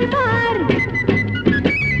কারবার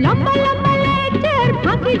লম্বা লম্বা লেটার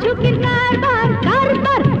ফাঁকি ঝুঁকির কারবার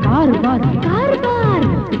কারবার কারবার কারবার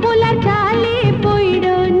পোলা চালে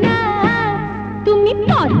পইড়ো না তুমি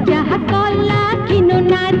পচা কলা কিনো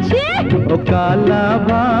নাছে ও কালা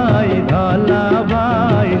ভাই ধলা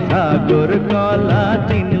ভাই সাগর কলা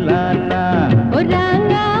চিনলা না ও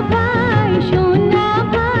রাঙা ভাই সোনা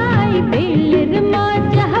ভাই বেলের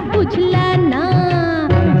মজা বুঝলা না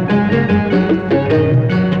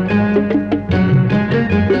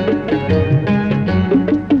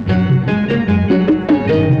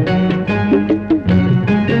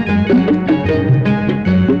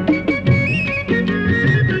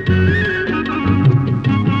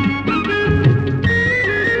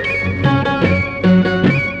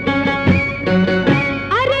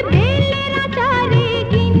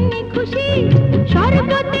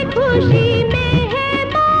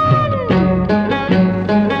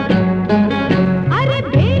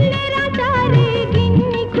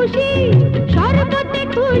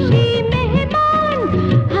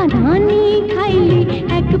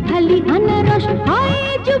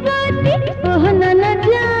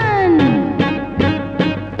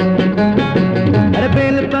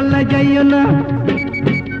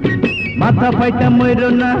মাথা ফাইটা মইরো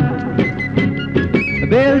না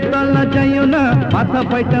বেল তলা যাইও না মাথা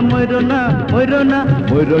ফাইটা মইরো না মইরো না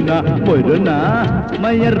মইরো না মইরো না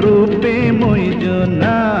মায়ের রূপে মইজো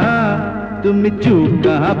না তুমি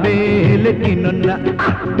চুকা বেল কিনো না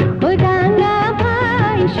ও রাঙা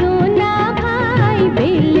ভাই সোনা ভাই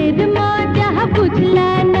বেলের মজা বুঝলা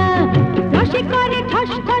না রসে করে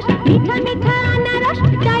ঠস ঠস মিঠা মিঠা আনারস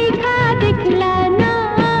চাইখা দেখলা না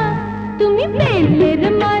তুমি বেলের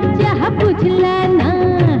মজা বুঝলা না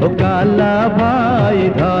ও কালা ভাই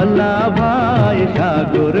ধলা ভাই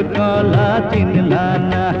সাগর কলা চিনলা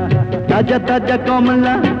না তাজা তাজা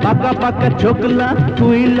কমলা পাকা পাকা ছোকলা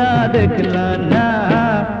কুইলা দেখলা না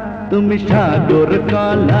তুমি সাগর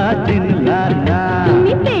কলা চিনলা না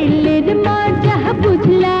তুমি বেলের মজা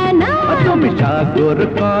বুঝলা না তুমি সাগর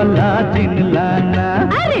কলা চিনলা না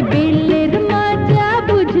আরে বেলের মজা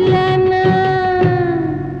বুঝলা না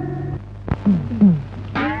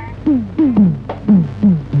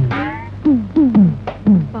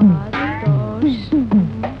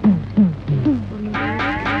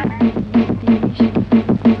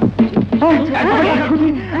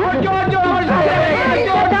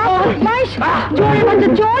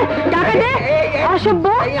চোর টাকা দে অসভ্য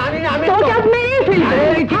তোকে আজ মেরেই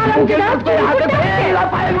ফেলবো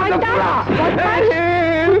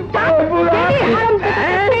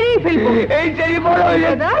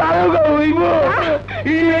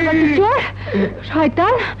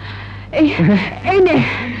শয়তান এই নে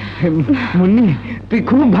মুন্নি তুই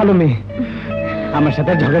খুব ভালো মেয়ে আমার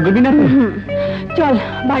সাথে ঝগড়া করবি না? চল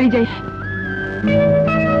বাড়ি যাই।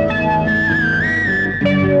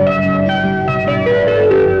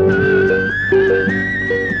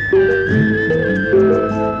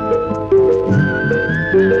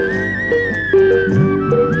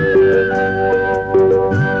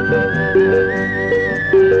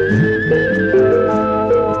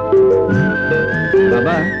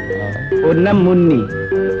 বাবা, ওর নাম মুন্নি।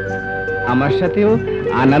 আমার সাথেও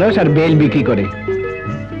আনারস আর বেল বিক্রি করে।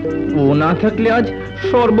 ও না থাকলে আজ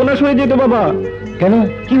সর্বনাশ হয়ে যেত বাবা। কেন,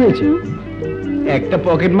 কি হয়েছে? একটা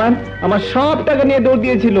পকেট মার আমার সব টাকা নিয়ে দৌড়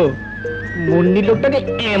দিয়েছিল। মুন্নি লোকটাকে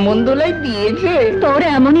এমন দোলাই দিয়েছে। তোর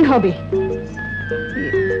এমনই হবে।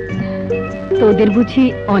 তোদের বুঝি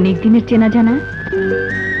অনেক দিনের চেনা জানা?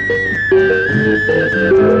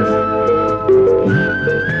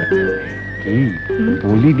 কি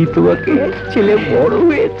বলিনি তোমাকে? ছেলে বড়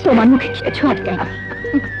হয়েছে। তোমার মুখে কিছু আটকায় না।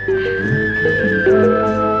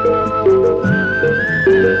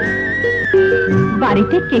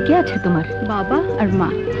 বাড়িতে কে কে আছে তোমার? বাবা আর মা।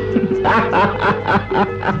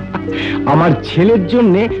 আমার ছেলের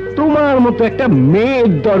জন্য তোমার মতো একটা মেয়ের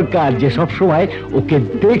দরকার, যে সব সময় ওকে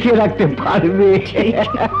দেখে রাখতে পারবে।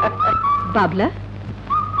 বাবলা,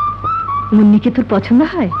 মুন্নিকে তোর পছন্দ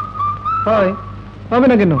হয়? হয়, হবে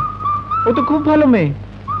না কেন? ও তো খুব ভালো মেয়ে।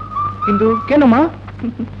 কিন্তু কেন মা?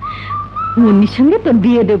 মুন্নির সঙ্গে তোর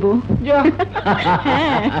বিয়ে দেবো।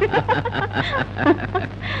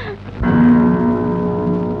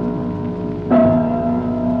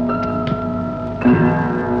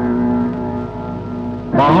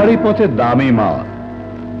 পাহাড়ি পথে দামি মাল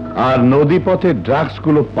আর নদী পথে ড্রাগস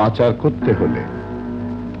গুলো পাচার করতে হলে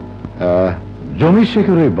জমি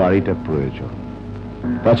শেখের ওই বাড়িটা প্রয়োজন।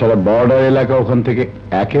 তাছাড়া বর্ডার এলাকা ওখান থেকে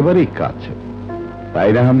একেবারেই কাছে,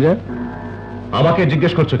 তাই না হামজা? আমাকে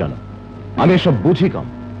জিজ্ঞেস করছো কেন? আমি এসব বুঝি কম।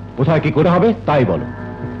 কোথায় কি করে হবে তাই বলো।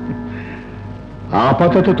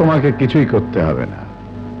 আপাতত তোমাকে কিছুই করতে হবে না।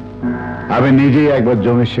 আমি নিজেই একবার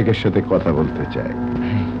জমি শেখের সাথে কথা বলতে চাই।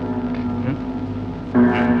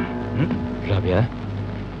 রাবিয়া,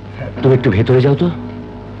 তুমি একটু ভেতরে যাও তো।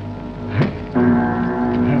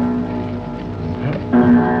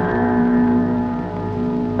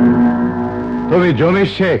 তুমি জমির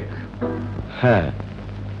শেখ? হ্যাঁ,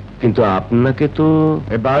 কিন্তু আপনাকে তো।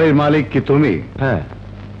 এ বাড়ির মালিক কি তুমি? হ্যাঁ।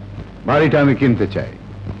 বাড়িটা আমি কিনতে চাই।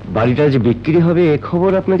 বাড়িটা যে বিক্রি হবে এ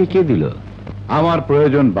খবর আপনাকে কে দিল? আমার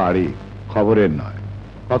প্রয়োজন বাড়ি, খবরের নয়।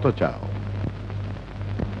 কত চাও?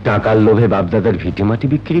 টাকার লোভে বাপদাদার ভিটে মাটি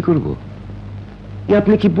বিক্রি করব?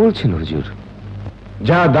 আপনি কি বলছেন হুজুর?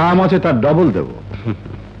 যা দাম আছে তার ডবল দেব।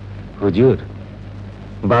 হুজুর,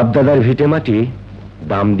 বাপদাদার ভিটে মাটি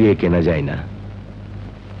দাম দিয়ে কেনা যায় না।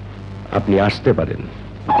 আপনি আসতে পারেন।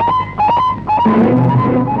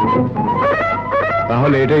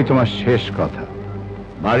 তাহলে এটাই তোমার শেষ কথা?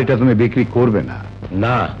 বাড়িটা তুমি বিক্রি করবে না?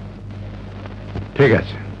 না। ঠিক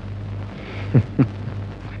আছে,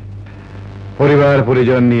 পরিবার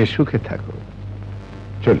পরিজন নিয়ে সুখে থাকো।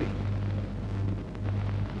 চলি।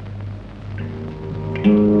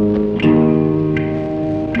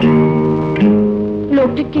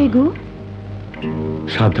 লোকটা কে গো?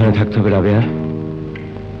 সাবধানে থাকতে হবে রাবেয়া।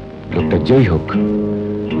 লোকটা যেই হোক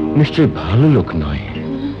নিশ্চয়ই ভালো লোক নয়।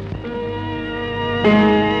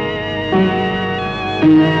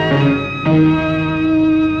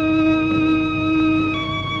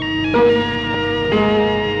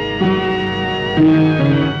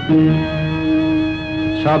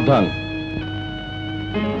 সাবধান,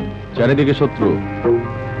 চারিদিকে শত্রু।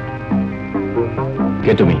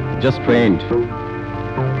 কে তুমি? Just friend.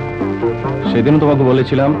 সেদিন তোমাকে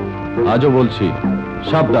বলেছিলাম, আজও বলছি,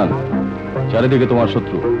 সাবধান, চারিদিকে তোমার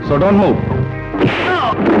শত্রু। So don't move.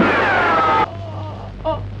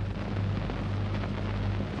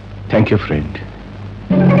 Thank you friend.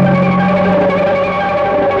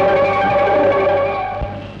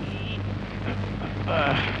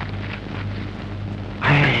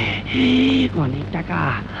 অনেক টাকা,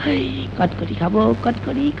 কটকরি খাবো,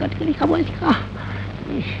 কটকরি খাবো।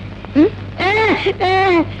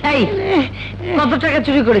 কত টাকা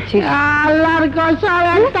চুরি করেছি? আল্লাহর কসম,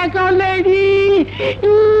 এক টাকাও নেই।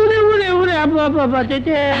 উড়ে উড়ে উড়ে বাবা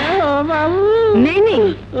বাঁচেছে। ও বাবু নেই।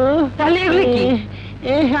 তাহলে এগুলো কি?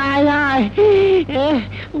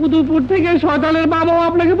 উদয়পুর থেকে সদালের বাবাও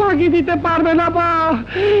আপনাকে ফাঁকি দিতে পারবে না। বা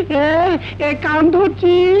কান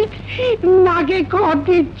ধরছি, নাকে খত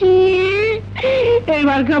দিচ্ছি।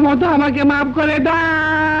 এইবারকার মতো আমাকে মাফ করে দা।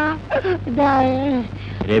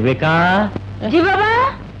 রেবেকা। জি বাবা।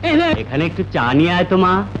 এখানে একটু চা নিয়ে আয় তো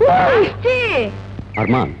মা।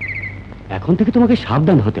 আরমান, এখন থেকে তোমাকে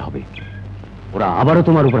সাবধান হতে হবে। ওরা আবারও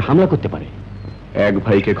তোমার উপর হামলা করতে পারে। এক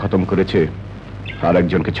ভাইকে খতম করেছে, আর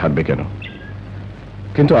একজনকে ছাড়বে কেন?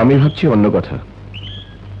 কিন্তু আমি ভাবছি অন্য কথা।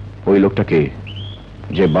 ওই লোকটাকে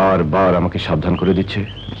যে বারবার আমাকে সাবধান করে দিচ্ছে,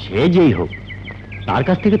 সে যেই হোক, তার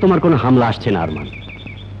কাছ থেকে তোমার কোনো হামলা আসছে না আরমান।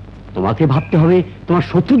 তোমাকে ভাবতে হবে তোমার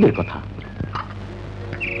শত্রুদের কথা।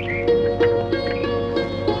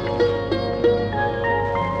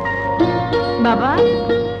 বাবা,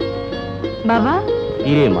 বাবা।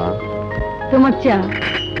 কি রে মা? তোমার চা।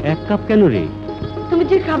 এক কাপ কেন রে? তুমি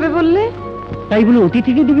যে খাবে বললে। তাই বলে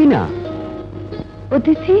অতিথিকে দিবি না?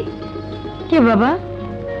 অতিথি? কে বাবা?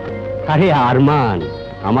 আরে আরমান,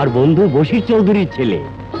 আমার বন্ধু বশির চৌধুরীর ছেলে।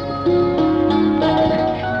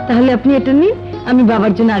 তাহলে আপনি এটা নিন, আমি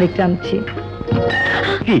বাবার জন্য আরেকটা আনছি।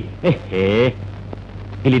 কি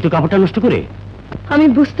এলি তো কাপড়টা নষ্ট করে? আমি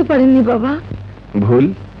বুঝতে পারিনি বাবা। ভুল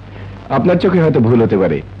আপনার চোখে হয়তো ভুল হতে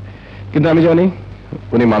পারে, কিন্তু আমি জানি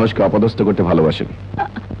উনি মানুষকে অপদস্থ করতে ভালোবাসেন।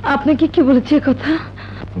 আপনাকে কি বলেছে কথা?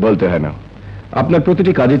 বলতে হয় না, আপনার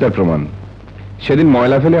প্রতিটি কাজই তার প্রমাণ। সেদিন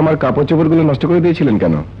ময়লা ফেলে আমার কাপড় চোপড়গুলো নষ্ট করে দিয়েছিলেন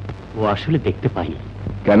কেন? ও আসলে দেখতে পাইনি।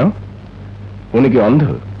 কেন? উনি কি অন্ধ?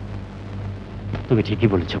 তুমি ঠিকই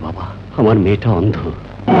বলেছো বাবা, আমার মেয়েটা অন্ধ।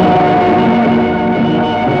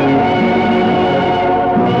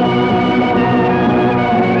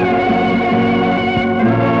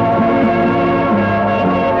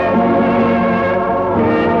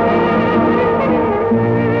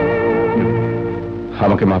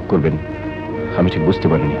 আমাকে মাফ করবেন, আমি ঠিক বুঝতে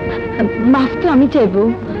পারিনি। মাফ তো আমি চাইবো।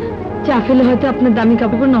 চা ফেলে হয়তো আপনার দামি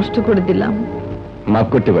কাপড় নষ্ট করে দিলাম। মাফ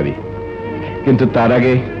করতে পারি, কিন্তু তার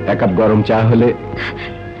আগে এক কাপ গরম চা হলে।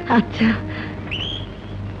 আচ্ছা।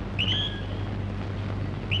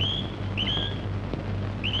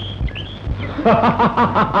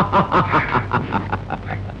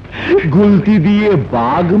 গুলতি দিয়ে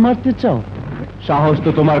বাঘ মারতে চাও? সাহস তো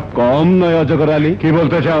তোমার কম নয় অজগর আলী। কি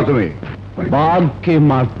বলতে চাও তুমি? বাঘকে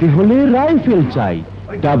মারতে হলে রাইফেল চাই,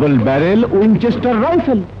 ডাবল ব্যারেল উইনচেস্টার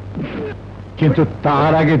রাইফেল। কিন্তু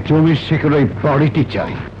তার আগে জমির শেখর ওই বডিটি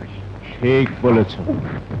চাই। ঠিক বলেছ।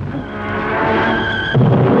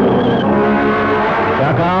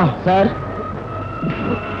 কাকা স্যার,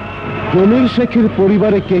 জমির শেখের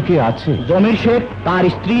পরিবারে কে কে আছে? জমির শেখ, তার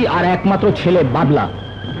স্ত্রী আর একমাত্র ছেলে বাবলা।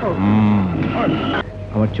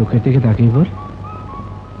 আমার চোখের দিকে তাকিয়ে বল।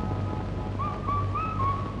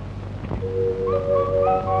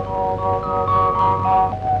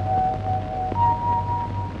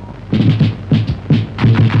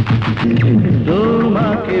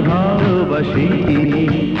 তোমাকে ভালোবাসি,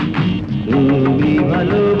 তুমি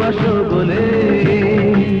ভালোবাসো বলে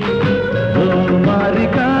তোমার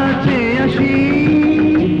কাছে আসি,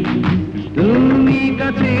 তুমি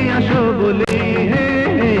কাছে আসো বলে।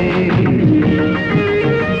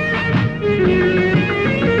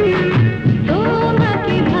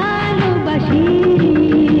 তোমাকে ভালোবাসি,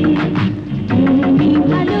 তুমি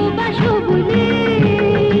ভালোবাসো বলে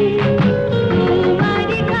তোমার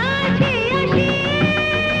কাছে আসি,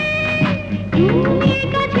 তুমি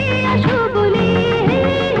কাছে আসো বলে।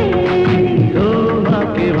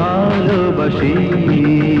 তোমাকে ভালোবাসি।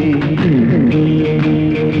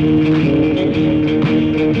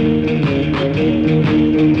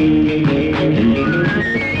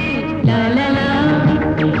 লা লা লা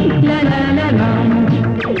লা লা লা লা,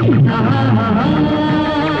 আহা হা হা,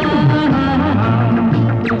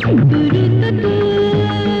 তুরু তু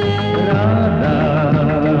রাধা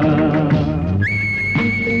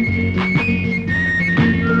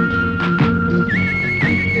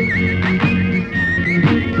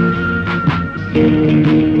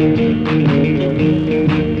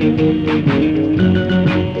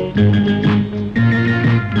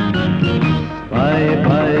পায়ে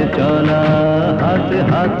পায়ে চলা, হাতে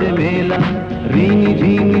হাতে মেলা, রিনি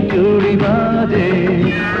ঝিনি চুড়ি বাজে।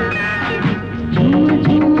 ঝুমা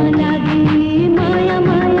ঝুমা লাগে, মায়া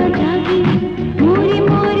মায়া জাগে, মোরে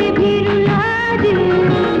মোরে ভিড় লাগে।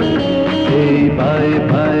 এই পায়ে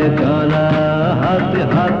পায়ে চলা, হাতে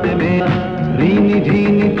হাতে মেলা, রিনি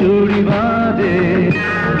ঝিনি চুড়ি বাজে।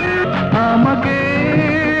 আমাকে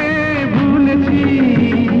ভুলেছি,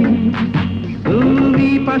 তুমি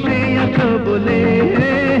পাশে আছো বলে,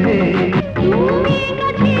 তুমি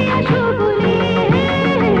কাছে আসো বলে।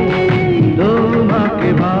 তোমাকে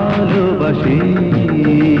ভালোবাসি।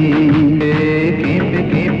 কেঁপে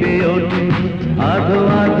কেঁপে ওঠে আধো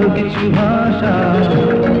আধো কিছু ভাষা,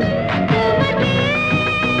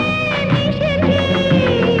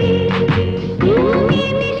 তুমি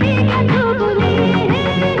মিশে গেছো বলে।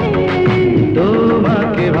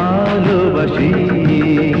 তোমাকে ভালোবাসি,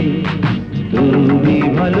 তুমি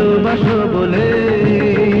ভালোবাসো বলে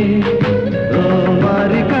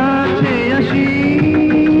তোমার কাছে আসি,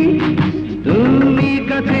 তুমি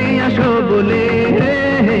কাছে আসো বলে।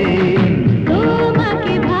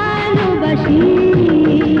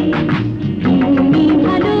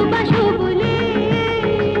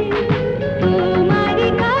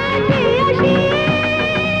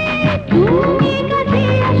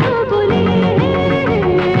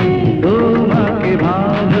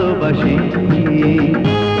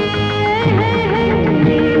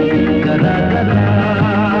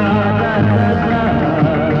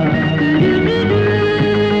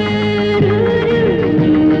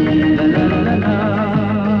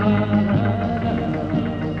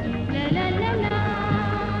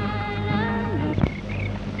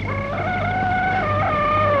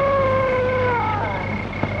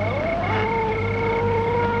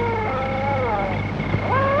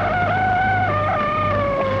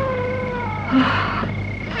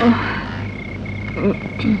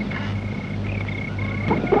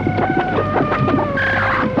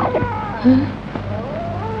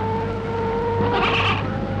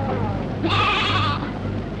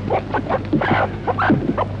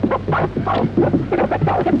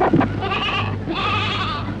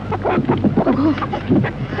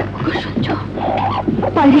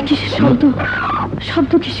 বাইরে কিসের শব্দ?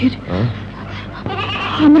 শব্দ কিসের?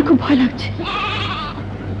 আমার খুব ভয় লাগছে।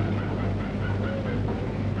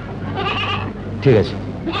 ঠিক আছে,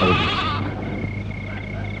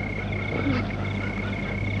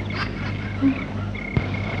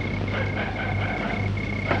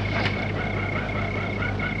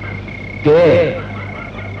 কে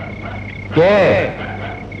কে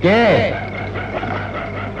কে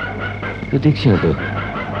তো দেখছি না তো।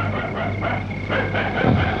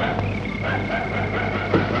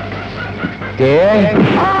 কে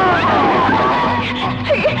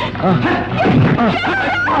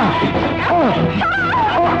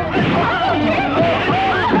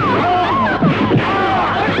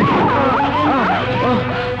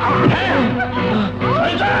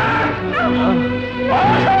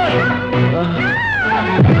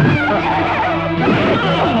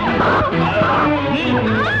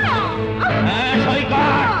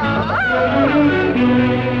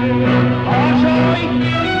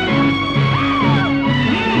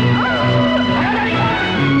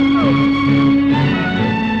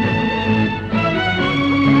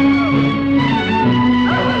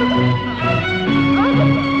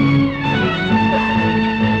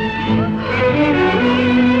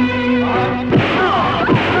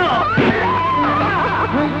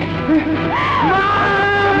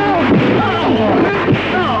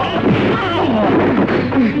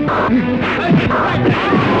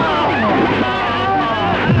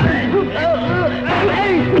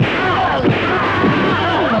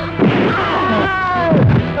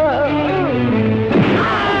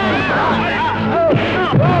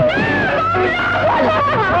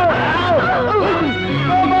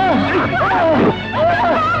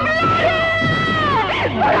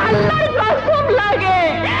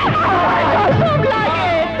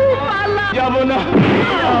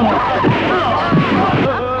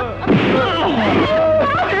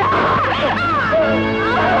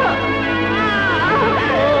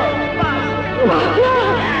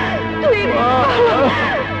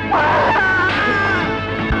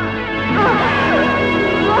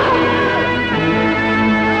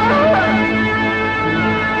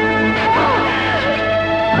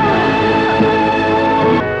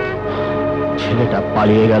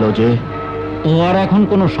পালিয়ে গেল যে? ও আর এখন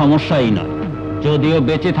কোনো সমস্যাই নয়। যদিও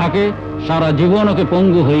বেঁচে থাকে, সারা জীবন ওকে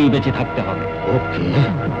পঙ্গু হয়েই বেঁচে থাকতে হবে। ওকে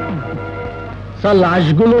স্যার,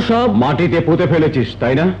 লাশগুলো সব মাটিতে পুঁতে ফেলেছিস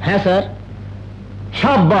তাই না? হ্যাঁ স্যার।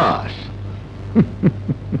 সাব্বাস।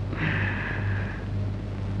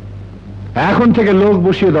 এখন থেকে লোক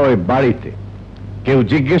বসিয়ে দাও বাড়িতে। কেউ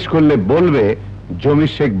জিজ্ঞেস করলে বলবে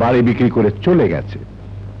জমির শেখ বাড়ি বিক্রি করে চলে গেছে।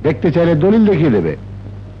 দেখতে চাইলে দলিল দেখিয়ে দেবে।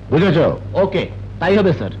 বুঝেছ? ওকে, তাই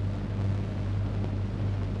হবে স্যার।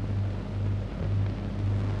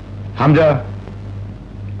 হামজা,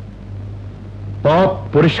 পথ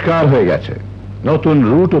পরিষ্কার হয়ে গেছে, নতুন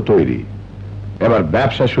রুটও তৈরি। এবার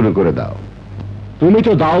ব্যবসা শুরু করে দাও। তুমি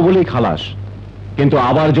তো দাও বলেই খালাস, কিন্তু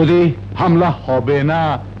আবার যদি হামলা হবে না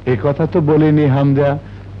এ কথা তো বলিনি হামজা।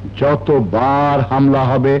 যতবার হামলা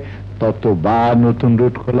হবে ততবার নতুন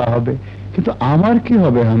রুট খোলা হবে। কিন্তু আমার কি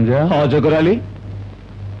হবে হামজা? অজগর আলী,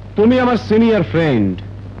 তুমি আমার সিনিয়র ফ্রেন্ড,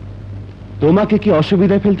 তোমাকে কি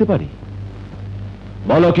অসুবিধায় ফেলতে পারি?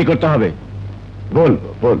 বলো কি করতে হবে। বলবো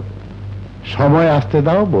বলবো, সময় আসতে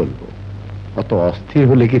দাও, বলবো। অত অস্থির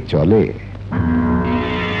হলে কি চলে?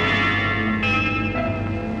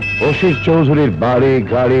 বশির চৌধুরীর বাড়ি,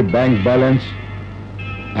 গাড়ি, ব্যাংক ব্যালেন্স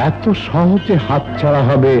এত সহজে হাতছাড়া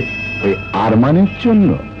হবে ওই আরমানের জন্য?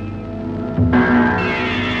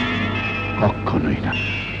 কখনোই না।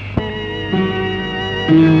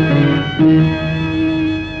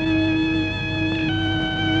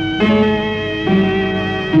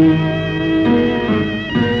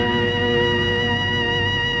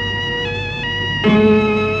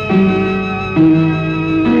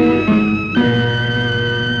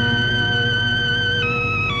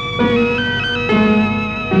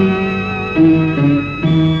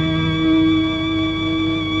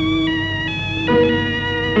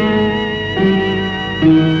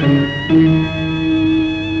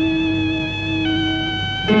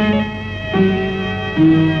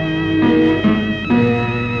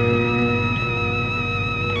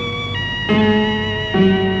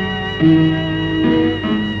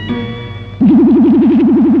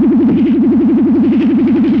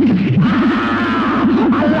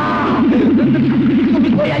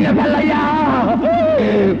 ফেলাইয়া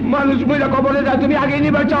মানুষ মহিলা কবরে যায়, তুমি আগে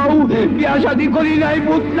নিবা চাও? বিয়া শাদী করি নাই,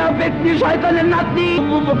 ভূত না পেতনি শয়তানের নাতনি।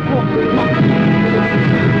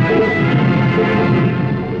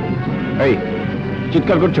 এই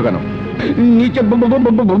চিৎকার করছো কেন? নিচে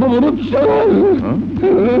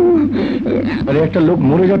আরে একটা লোক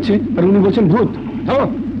মরে যাচ্ছে আর উনি বলছেন ভূত।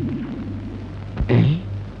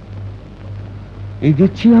 এই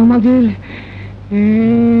দেখছি আমাদের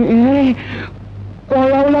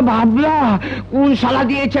কলাওলা ভাবলা কোন শালা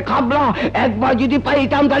দিয়েছে খাবলা, একবার যদি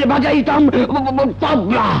পাইতাম তাহলে বাজাইতাম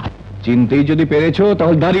তবলা। চিনতেই যদি পেরেছো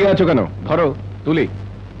তাহলে দাঁড়িয়ে আছো কেন? ধরো তুলি।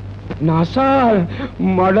 না sir,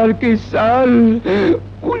 murder case sir,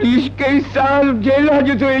 police case sir, jail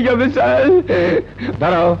হাজত হয়ে যাবে স্যার।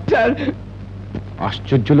 দাঁড়াও স্যার।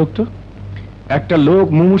 আশ্চর্য লোক তো, একটা লোক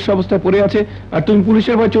মুমূর্ষু অবস্থায় পড়ে আছে আর তুমি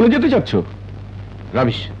পুলিশের ভয় চলে যেতে চাচ্ছ?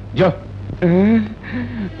 রাবিশ, যাও।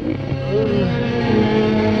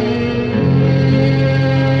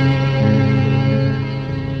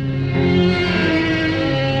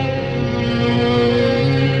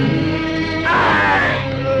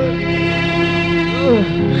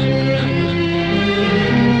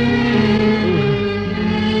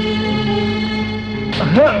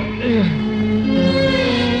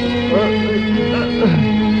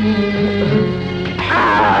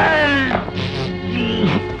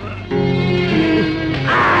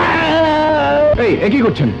 কি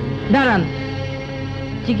করছেন? দাঁড়ান,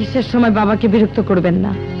 চিকিৎসার সময় বাবাকে বিরক্ত করবেন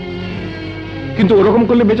না। কিন্তু ওরকম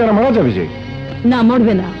করলে বেচারা মারা যাবে যে। না,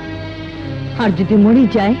 মরবে না। আর যদি মরে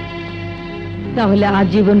যায় তাহলে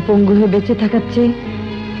আজীবন পঙ্গু হয়ে বেঁচে থাকার চেয়ে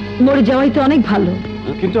মরে যাওয়াই তো অনেক ভালো।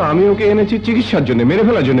 কিন্তু আমি ওকে এনেছি চিকিৎসার জন্য, মেরে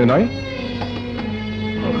ফেলার জন্য নয়।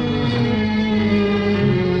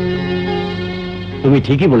 তুমি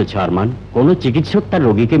ঠিকই বলেছ আরমান, কোন চিকিৎসক তার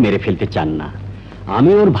রোগীকে মেরে ফেলতে চান না।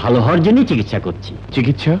 আমি ওর ভালো হওয়ার জন্যই চিকিৎসা করছি।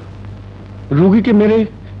 চিকিৎসা? রোগীকে মেরে?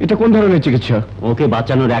 এটা কোন ধরনের চিকিৎসা? ওকে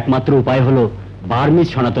বাঁচানোর একমাত্র উপায় হলো বার্মিজ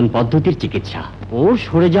সনাতন পদ্ধতির চিকিৎসা। ওর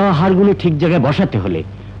সরে যাওয়া হাড়গুলো ঠিক জায়গায় বসাতে হলে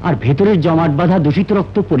আর ভেতরের জমাট বাঁধা দূষিত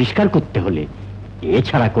রক্ত পরিষ্কার করতে হলে,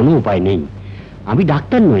 এছাড়া কোনো উপায় নেই। আমি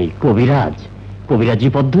ডাক্তার নই, কবিরাজ। কবিরাজি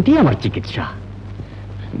পদ্ধতি আমার চিকিৎসা।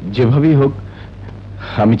 যেভাবেই হোক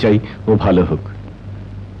আমি চাই ও ভালো হোক।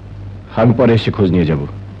 আমি পরে এসে খোঁজ নিয়ে যাব।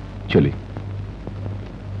 চলি।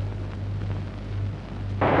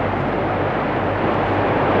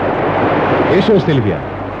 এসো সিলভিয়া,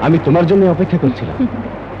 আমি তোমার জন্য অপেক্ষা করছিলাম।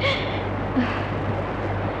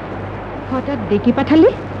 হঠাৎ ডেকে পাঠালে?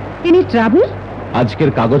 তিনি ট্রাভেল? আজকের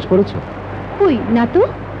কাগজ পড়েছো? কই না তো।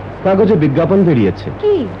 কাগজে বিজ্ঞাপন বেরিয়েছে।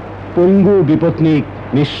 কি? পঙ্গু বিপত্নিক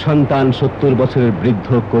নিঃসন্তান 70 বছরের বৃদ্ধ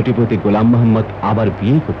কোটিপতি গোলাম মোহাম্মদ আবার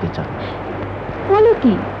বিয়ে করতে চান। বলো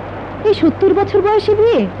কি, এই 70 বছর বয়সে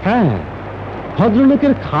বিয়ে? হ্যাঁ,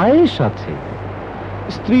 ভদ্রলোকের খায়েশ আছে।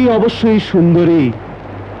 স্ত্রী অবশ্যই সুন্দরী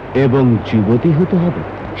এবং যুবতী হতে হবে।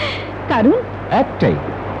 কারণ একটাই,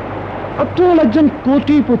 আপনার একজন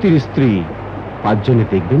কোটিপতির স্ত্রী 5 জনে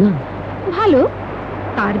দেখবে না? ভালো,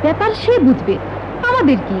 তার ব্যাপার সে বুঝবে,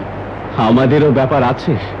 আমাদের কি? আমাদেরও ব্যাপার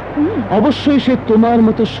আছে। অবশ্যই সে তোমার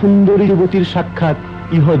মতো সুন্দরী যুবতীর সাক্ষাৎ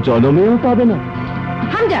ইহ জনমেও পাবে না।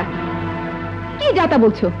 হামজা, কি যাতা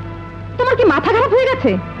বলছো? তোমার কি মাথা খারাপ হয়ে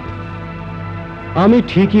গেছে? আমি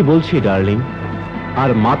ঠিকই বলছি ডার্লিং, আর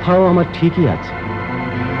মাথাও আমার ঠিকই আছে।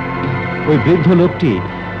 ওই বৃদ্ধ লোকটি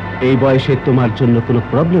এই বয়সে তোমার জন্য কোনো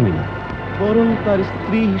প্রবলেমই না, বরং তার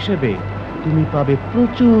স্ত্রী হিসেবে তুমি পাবে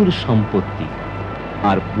প্রচুর সম্পত্তি।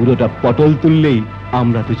 আর পুরোটা পটল তুললেই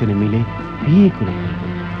আমরা দুজনে মিলে বিয়ে করে ফেলব।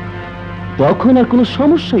 তখন আর কোনো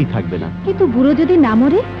সমস্যাই থাকবে না। কিন্তু বুড়ো যদি না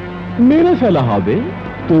মরে? মেরে ফেলা হবে,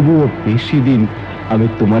 তবুও বেশি দিন আমি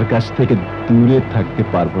তোমার কাছ থেকে দূরে থাকতে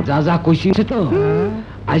পারবো। যা যা কইছিস তো,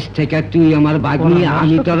 আজ থেকে তুই আমার বাগনি,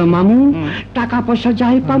 আমি তোর মামু। টাকা পয়সা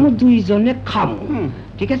যাই পাবো দুইজনে খাবো,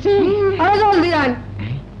 ঠিক আছে? আরে জলদি আন।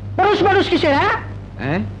 পুরুষ মানুষ কিসের?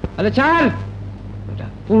 হ্যাঁ, আরে ছাড়।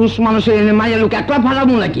 পুরুষ মানুষের এনে মায়ের লোক একলা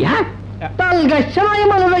ফালাবো নাকি? হ্যাঁ, তাল গাছে মায়ের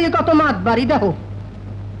মানুষ কত মাত বাড়ি দেখো।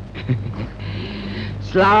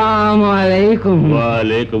 আসসালামু আলাইকুম।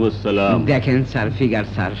 ওয়ালাইকুম আসসালাম। দেখেন স্যার, ফিগার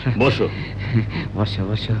স্যার। বসো বসো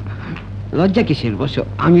বসো, লজ্জা কিসের? বসো,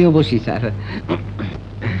 আমিও বসি স্যার।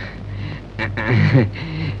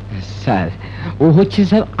 স্যার, ও হচ্ছে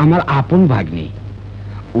স্যার আমার আপন ভাগ্নি।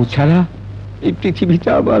 ও ছাড়া এই পৃথিবীতে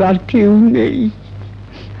আমার আর কেউ নেই।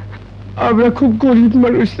 আমরা খুব গরিব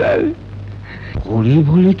মানুষ স্যার। গরিব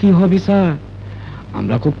হলে কি হবে স্যার,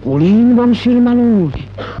 আমরা খুব করিম বংশের মানুষ।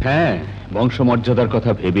 হ্যাঁ, বংশমর্যাদার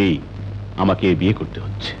কথা ভেবেই আমাকে বিয়ে করতে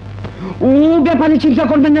হচ্ছে। ও ব্যাপারে চিন্তা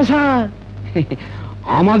করবেন না স্যার।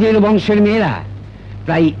 আমাদের বংশের মেয়েরা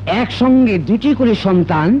প্রায় একসঙ্গে 2টি করে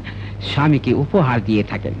সন্তান স্বামীকে উপহার দিয়ে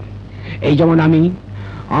থাকেন। এই যেমন আমি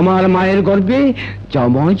আমার মায়ের গর্ভে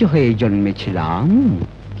যমজ হয়ে জন্মেছিলাম।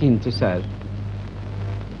 কিন্তু স্যার,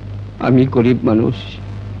 আমি গরিব মানুষ,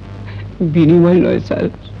 বিনিময় নয় স্যার।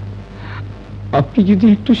 আপনি যদি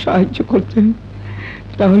একটু সাহায্য করতেন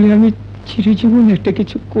তাহলে আমি চিরজীবন একটা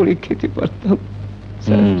কিছু করে খেতে পারতাম।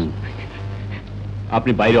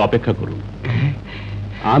 আপনি বাইরে অপেক্ষা করুন,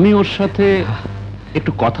 আমি ওর সাথে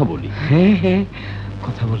একটু কথা বলি। হ্যাঁ হ্যাঁ,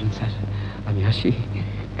 কথা বলুন স্যার, আমি আসি।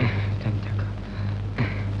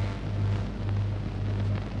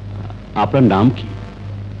 আপনার নাম কি?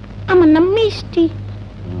 আমার নাম মিষ্টি।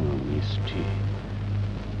 মিষ্টি।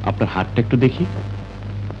 আপনার হাতটা একটু দেখি।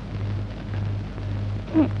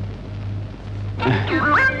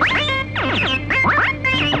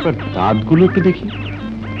 আপনার দাঁতগুলো একটু দেখি।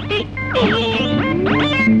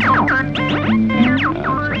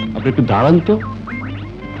 আপনি একটু দাঁড়ান তো।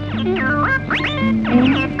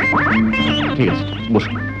 ঠিক আছে,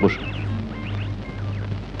 বসুন বসুন।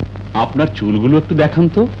 আপনার চুলগুলো একটু দেখান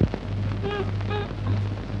তো।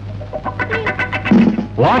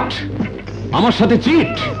 হোয়াট? আমার সাথে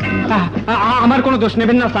চিট? আমার কোনো দোষ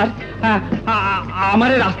নেবেন না স্যার।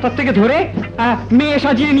 আমার রাস্তার থেকে ধরে মেয়ে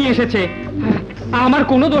সাজিয়ে নিয়ে এসেছে। আমার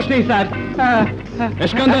কোনো দোষ নেই স্যার।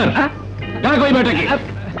 ইস্কান্দার, ডাক ওই বেটাকে।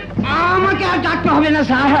 আমাকে আর ডাকতে হবে না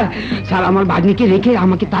স্যার। স্যার, আমার ভাগ্নিকে রেখে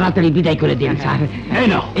আমাকে তাড়াতাড়ি বিদায় করে দিন স্যার। এই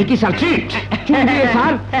নাও। এ কি স্যার চিট?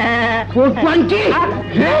 স্যার 420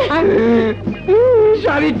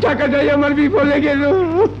 শাড়ির টাকাটাই আমার বিফলে গেল।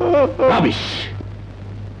 রাবিশ।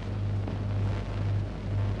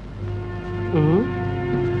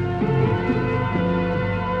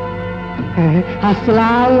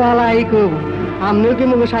 আসসালামু আলাইকুম। আপনিও কি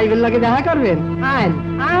মুগো সাহেবের লাগে দেখা করবেন? আইন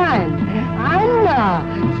আইন আইন না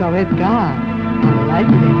সবেদ কা।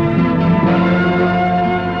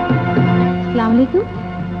 আসসালামু আলাইকুম।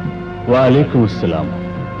 ওয়ালাইকুম আসসালাম।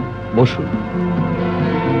 বসুন।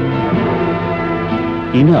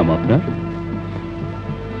 কি নাম আপনার?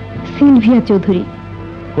 সিলভিয়া চৌধুরী।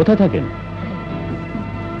 কোথায় থাকেন?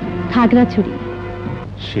 খাগড়াছড়ি।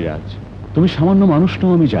 সিরাজ, তুমি সামান্য মানুষ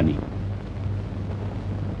নও আমি জানি।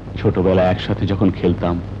 ছোটবেলায় একসাথে যখন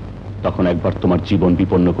খেলতাম তখন একবার তোমার জীবন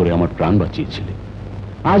বিপন্ন করে আমার প্রাণ বাঁচিয়েছিলে।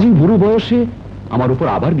 আজ এই বুড়ো বয়সে আমার উপর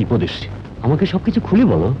আবার বিপদ এসছে। আমাকে সবকিছু খুলে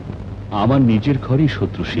বলো। আমার নিজের ঘরেই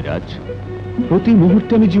শত্রু সিরাজ। প্রতি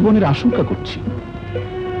মুহূর্তে আমি জীবনের আশঙ্কা করছি।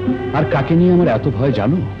 আর কাকে নিয়ে আমার এত ভয়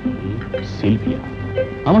জানো? সিলভিয়া,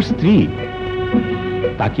 আমার স্ত্রী।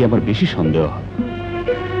 তাকে আমার বেশি সন্দেহ হয়।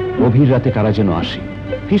 গভীর রাতে কারা যেন আসে,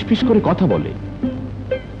 ফিসফিস করে কথা বলে।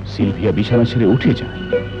 সিলভিয়া বিছানা ছেড়ে উঠে যায়।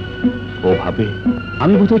 ও ভাবে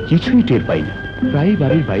আমি বোধহয় কিছুই টের পাই না। প্রায়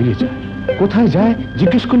বাড়ির বাইরে যায়। কোথায় যায়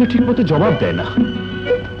জিজ্ঞেস করলে ঠিক মতো জবাব দেয় না।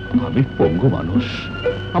 আমি পঙ্গু মানুষ,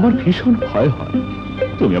 আমার ভীষণ ভয় হয়।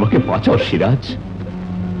 তুমি আমাকে বাঁচাও সিরাজ।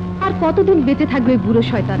 আর কতদিন বেঁচে থাকবে ওই বুড়ো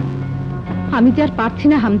শয়তান? আমি যে আর পারছি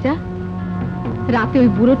না হামজা। রাতে ওই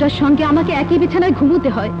বুড়োটার সঙ্গে আমাকে একই বিছানায় ঘুমোতে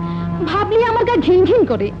হয়। ভাবলি আমার গা ঘিন ঘিন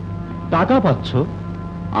করে। টাকা পাচ্ছ,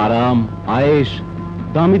 আরাম আয়েশ,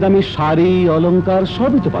 দামি দামি শাড়ি অলংকার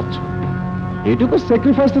সবই তো পাচ্ছ। এটুকু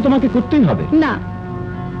স্যাক্রিফাইস তো তোমাকে করতেই হবে। না,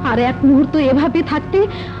 আর এক মুহূর্ত এভাবে থাকতে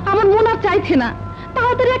আমার মন আর চাইছে না।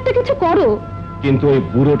 তাড়াতাড়ি একটা কিছু করো। কিন্তু ওই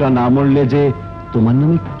বুড়োটা না মরলে যে তোমার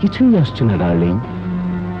নামে কিছুই আসছে না ডার্লিং।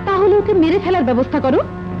 তাহলে ওকে মেরে ফেলার ব্যবস্থা করো।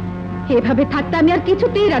 এভাবে থাকতে আমি আর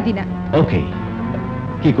কিছুতেই রাজি না। ওকে,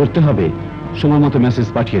 কি করতে হবে সময় মতো মেসেজ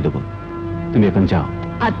পাঠিয়ে দেবো। তুমি এখন যাও।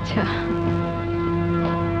 আচ্ছা।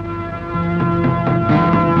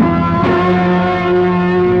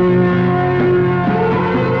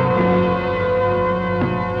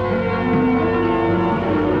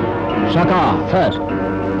 শাখা স্যার,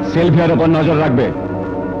 সিলভিয়ার উপর নজর রাখবে।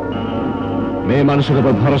 মেয়ে মানুষের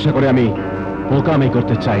উপর ভরসা করে আমি বোকামি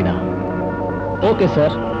করতে চাই না। Okay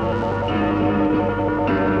sir.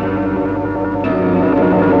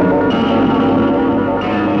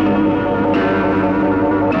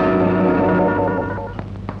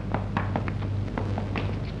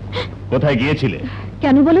 কোথায় গিয়েছিলে?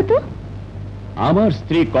 কেন বলো তো? আমার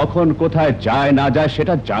স্ত্রী কখন কোথায় যায় না যায়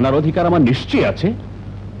সেটা জানার অধিকার আমার নিশ্চয়ই আছে।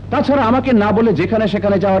 তাছাড়া আমাকে না বলে যেখানে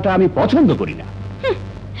সেখানে যাওয়াটা আমি পছন্দ করি না।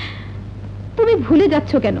 তুমি ভুলে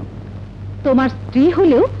যাচ্ছ কেন? তোমার স্ত্রী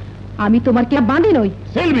হলেও আমি তোমার কে বাঁধি নই।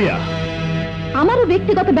 সিলভিয়া, আমারও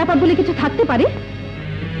ব্যক্তিগত ব্যাপার বলে কিছু থাকতে পারে।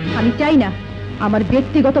 আমি চাই না আমার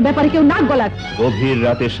ব্যক্তিগত ব্যাপারে কেউ নাক গলাক। গভীর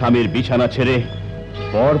রাতে স্বামীর বিছানা ছেড়ে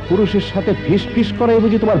পর পুরুষের সাথে ফিস ফিস করাই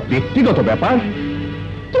বুঝি তোমার ব্যক্তিগত ব্যাপার?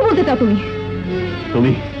 কি বলতে চাও তুমি?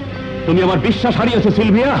 তুমি তুমি আমার বিশ্বাস হারিয়েছো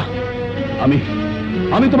সিলভিয়া।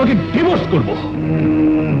 আমি তোমাকে ডিভোর্স করব।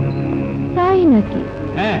 তাই নাকি?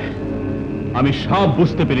 হ্যাঁ, আমি সব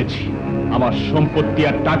বুঝতে পেরেছি। আমার সম্পত্তি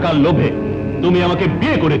আর টাকার লোভে তুমি আমাকে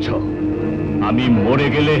বিয়ে করেছো। আমি মরে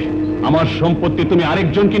গেলে আমার সম্পত্তি তুমি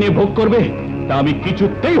আরেকজনকে নিয়ে ভোগ করবে, তা আমি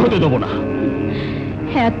কিছুতেই হতে দেবো না।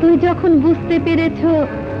 হ্যাঁ, তুই যখন বুঝতে পেরেছো,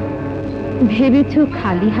 ভেবেছো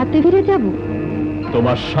খালি হাতে ফিরে যাব?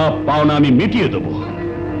 তোমার সব পাওনা আমি মিটিয়ে দেবো,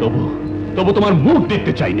 তবু তবু তোমার মুখ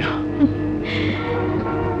দেখতে চাই না।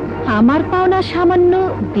 আমার পাওনা সামান্য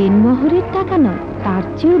দিনমোহরের টাকা নয়, তার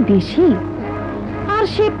চেয়েও বেশি। আর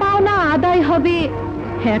সে পাওনা আদায় হবে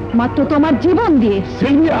একমাত্র তোমার জীবন দিয়ে।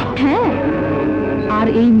 হ্যাঁ, আর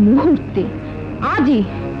এই মুহূর্তে, আজই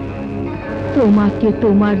তোমাকে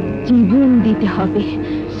তোমার জীবন দিতে হবে।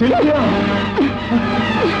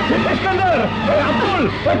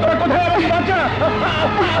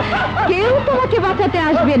 কেউ তোমাকে বাঁচাতে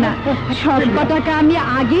আসবে না, সব কটাকে আমি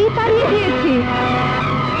আগেই তাড়িয়ে দিয়েছি।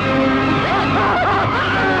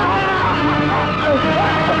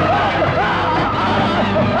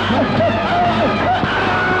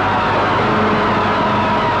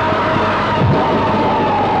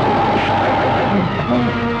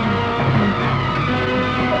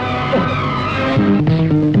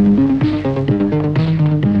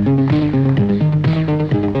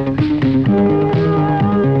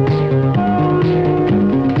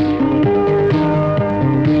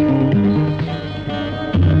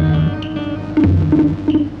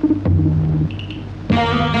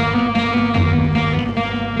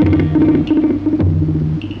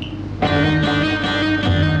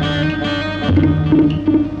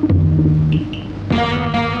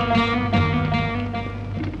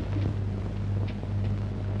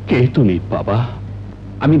 তুমি বাবা?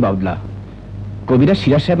 আমি বাবলা, কবিরা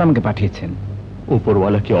সিরাজ সাহেব আমাকে পাঠিয়েছেন।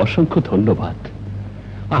 উপরওয়ালাকে অসংখ্য ধন্যবাদ,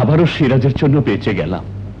 আবারও সিরাজের জন্য বেঁচে গেলাম।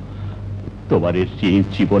 তোমার এই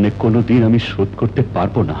জীবনে কোনোদিন আমি শোধ করতে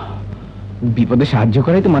পারবো না। বিপদে সাহায্য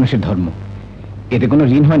করাই তো মানুষের ধর্ম, এতে কোনো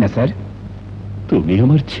ঋণ হয় না স্যার। তুমি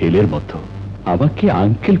আমার ছেলের মতো, আমাকে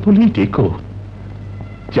আঙ্কেল বলেই ডেকো।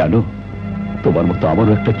 জানো, তোমার মতো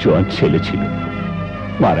আমারও একটা জোয়ান ছেলে ছিল,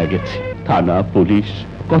 মারা গেছে। থানা পুলিশ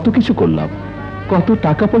কত কিছু করলাম, কত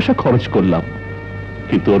টাকা পয়সা খরচ করলাম,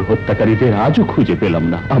 কিন্তু ওর হত্যাকারীদের আজও খুঁজে পেলাম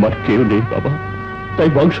না। আমার কেউ নেই বাবা, তাই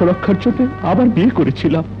বংশ রক্ষার জন্য আবার বিয়ে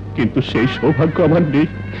করেছিলাম, কিন্তু সেই সৌভাগ্য আমার নেই।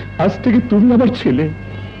 আজ থেকে তুমি আমার ছেলে।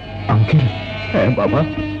 আঙ্কেল? হ্যাঁ বাবা,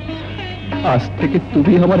 আজ থেকে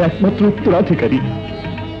তুমি আমার একমাত্র উত্তরাধিকারী।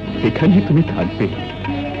 এখানে তুমি থাকবে,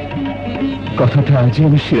 কথাটা আজই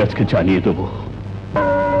আমি সিরাজকে জানিয়ে দেবো।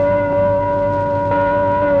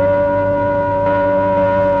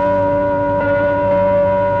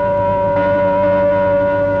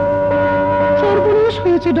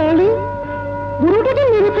 ডার্লিং, বুড়োটাকে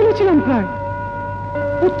মেরে ফেলেছিলাম প্রায়।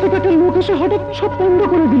 প্রত্যেক একটা লোক এসে হঠাৎ সব বন্ধ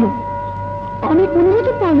করে দিল। আমি কোনো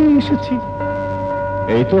মতো পালিয়ে এসেছি।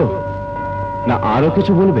 এই তো না, আরো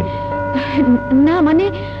কিছু বলবে? না মানে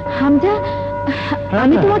হামজা,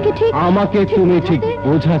 আমি তোমাকে ঠিক, আমাকে তুমি ঠিক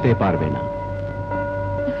বোঝাতে পারবে না।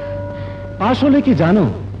 আসলে কি জানো,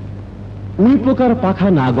 উই পোকার পাখা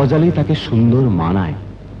না গজালেই তাকে সুন্দর মানায়,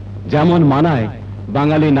 যেমন মানায়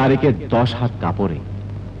বাঙালি নারীকে 10 হাত কাপড়ে।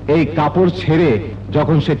 এই কাপড় ছেড়ে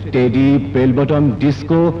যখন সে টেডি, বেল বটম,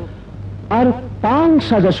 ডিস্কো আর পাং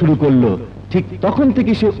সাজা শুরু করলো, ঠিক তখন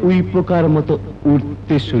থেকে সে উই পোকার মতো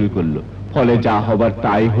উঠতে শুরু করলো। ফলে যা হবার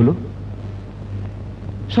তাই হলো,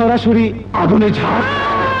 সরাসরি আগুনে ঝাঁপ।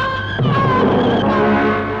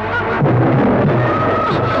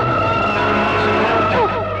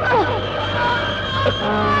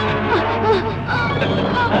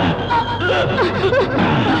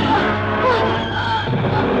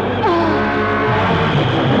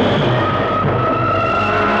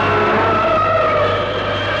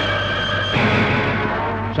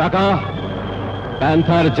 টাকা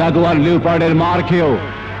প্যান্থার, জাগুয়ার, লিওপার্ডের মার খেয়েও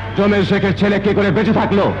জমের শেখের ছেলে কি করে বেঁচে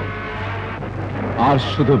থাকলো? আর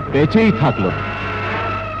শুধু বেঁচেই থাকলো,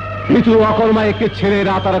 মৃত্যু অকর্মা একে ছেলে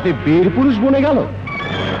রাতারাতি বীর পুরুষ বনে গেল।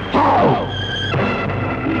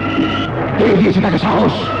 কে দিয়েছে তাকে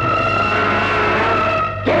সাহস?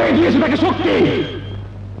 কে দিয়েছে তাকে শক্তি?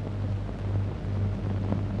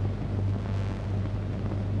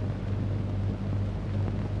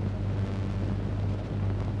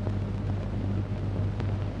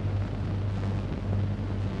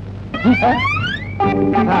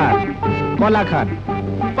 কলা খান,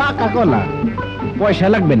 পাকা কলা, পয়সা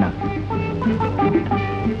লাগবে না।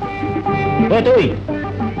 তুই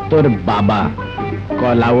তোর বাবা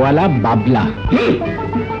কলাওয়ালা বাবলা।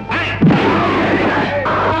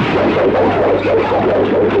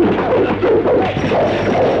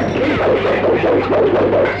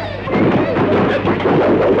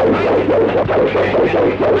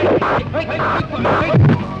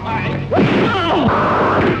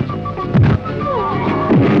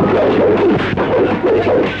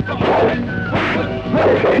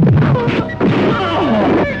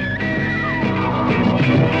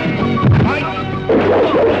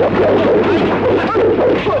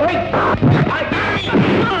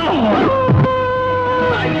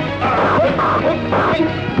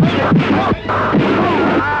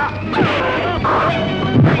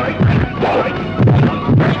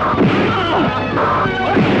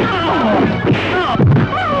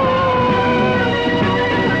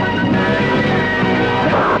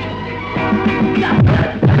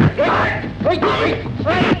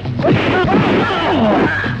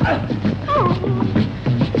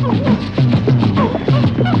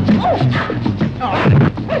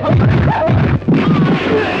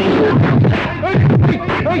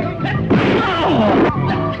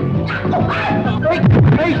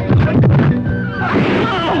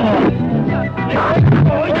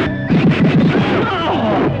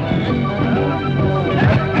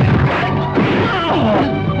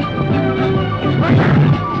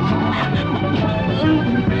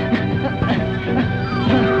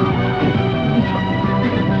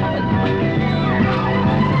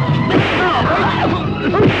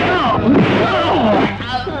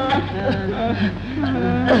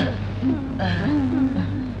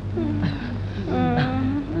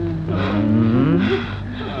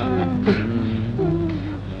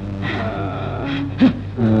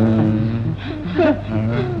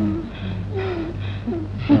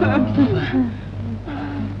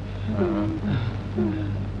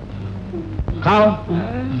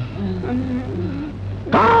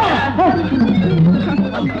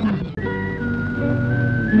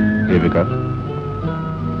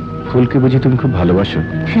 ফুলকে বুঝি তুমি খুব ভালোবাসো?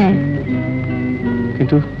 হ্যাঁ।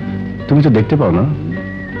 কিন্তু তুমি তো দেখতে পাও না।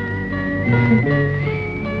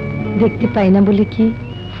 দেখতে পাই না বলে কি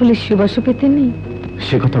ফুলের সুবাসও পেতে নেই?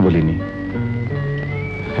 সে কথা বলিনি।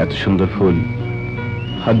 এত সুন্দর ফুল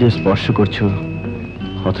হাত দিয়ে স্পর্শ করছো,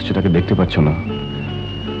 অথচ তাকে দেখতে পাচ্ছ না,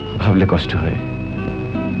 ভাবলে কষ্ট হয়।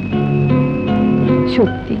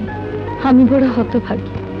 সত্যি আমি বড়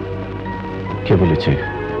হতভাগী। কে বলেছে?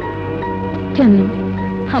 কেন,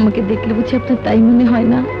 আমাকে দেখলে বুঝি আপনার তাই মনে হয়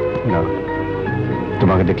না? না,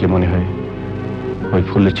 তোমাকে দেখলে মনে হয় ওই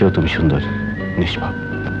ফুলের চেয়েও তুমি সুন্দর, নিষ্পাপ।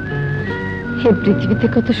 হে পৃথিবীতে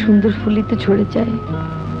কত সুন্দর ফুলই তো ঝরে যায়,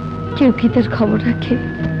 কেউ কি তার খবর রাখে?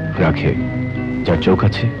 রাখে, যার চোখ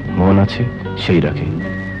আছে, মন আছে, সেই রাখে।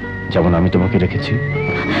 যেমন আমি তোমাকে রেখেছি।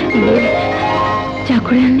 চা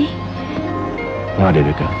করে আনি? না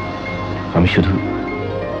রেবেকা, আমি শুধু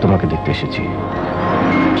তোমাকে দেখতে এসেছি।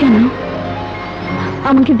 কেন?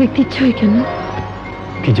 আমাকে দেখতে ইচ্ছে হয় কেন?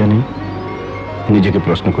 কি জানি, নিজেকে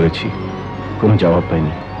প্রশ্ন করেছি, কোনো জবাব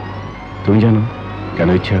পাইনি। তুমি জানো কেন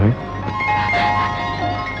ইচ্ছে হয়?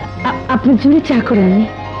 আপনার জন্য চা করে আনি।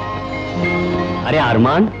 আরে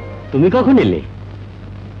আরমান, তুমি কখন এলে?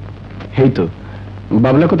 এই তো।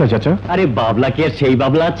 বাবলা কোথায় চাচা? আরে বাবলা কি আর সেই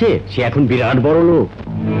বাবলা আছে? সে এখন বিরাট বড় লোক।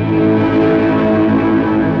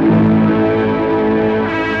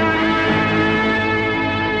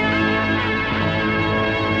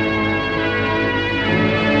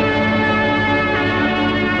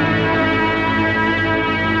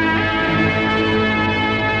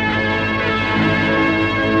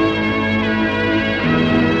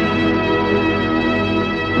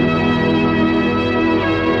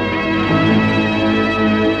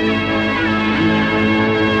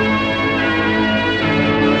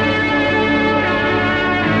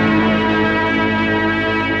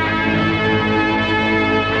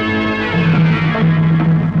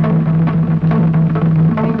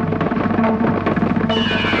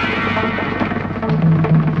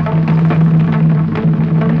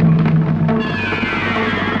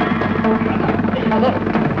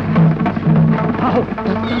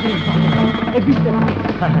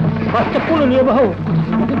 বাচ্চা কোলে নিয়ে বাহু।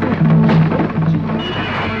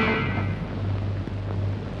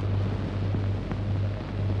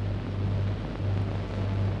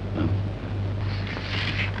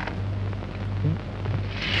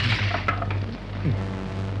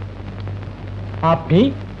 আপনি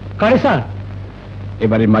কারে স্যার?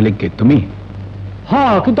 এবারের মালিক কে? তুমি?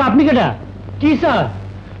 হ্যাঁ, কিন্তু আপনি কেটা? কি স্যার?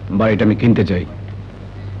 বাড়িটা আমি কিনতে চাই।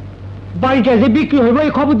 বাড়িটা যে বিক্রি হইব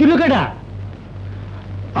এই খবর দিল কেটা?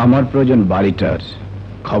 আমার প্রয়োজন বাড়িটার,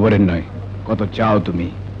 খবরের নয়। কত চাও তুমি?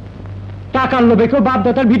 টাকার লোভে কেউ বাপ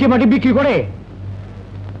দাতার ভিটে মাটি বিক্রি করে?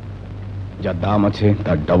 যা দাম আছে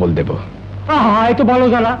তার ডবল দেব। আহা, এই তো ভালো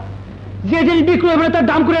জ্বালা। যে জিনিস বিক্রি হবে তার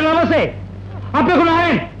দাম করে লাভ আছে। আপনি এখন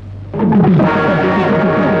আহেন।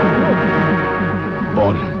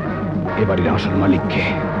 বল, এ বাড়ির আসল মালিক কে?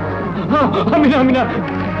 আমি না, আমি না।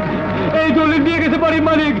 এই দলিল দিয়ে গেছে বাড়ির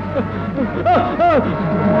মালিক।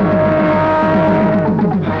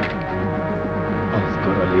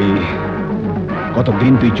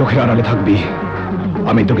 কতদিন তুই চোখের আড়ালে থাকবি?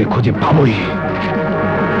 আমি তোকে খুঁজে পাবই।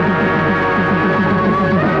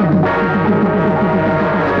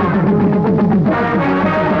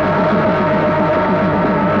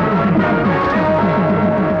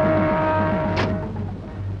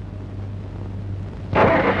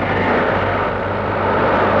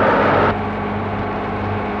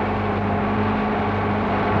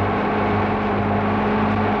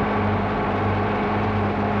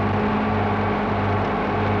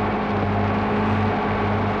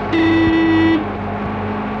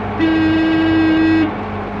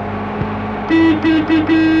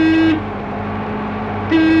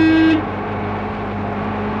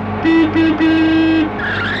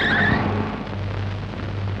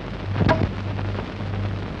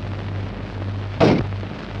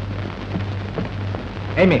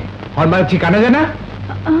 এই মেয়ে হরমাল ঠিকানা জানা?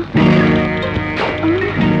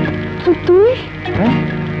 তুই? হ্যাঁ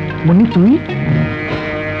মনি তুই?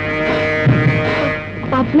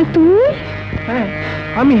 বাবলা তুই? হ্যাঁ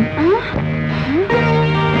আমি।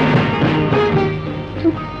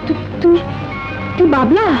 তুই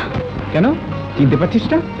বাবলা? কেন চিনতে পারছিস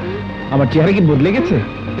না? আমার চেহারা কি বদলে গেছে?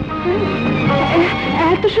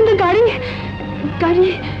 এত সুন্দর গাড়ি, গাড়ি,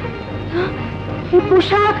 এই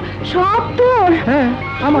পোশাক সব তোর? হ্যাঁ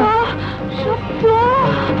আমার। সব তোর?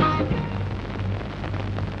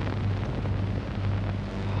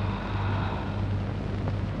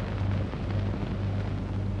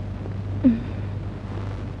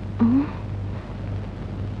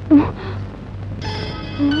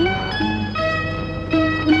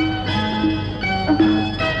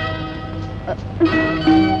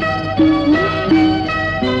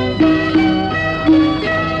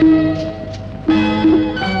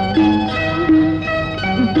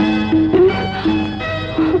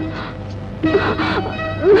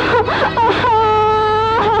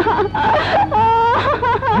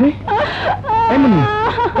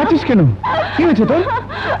 কাঁদছিস কেন? কি হয়েছে তোর?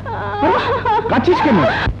 কাঁদছিস কেন?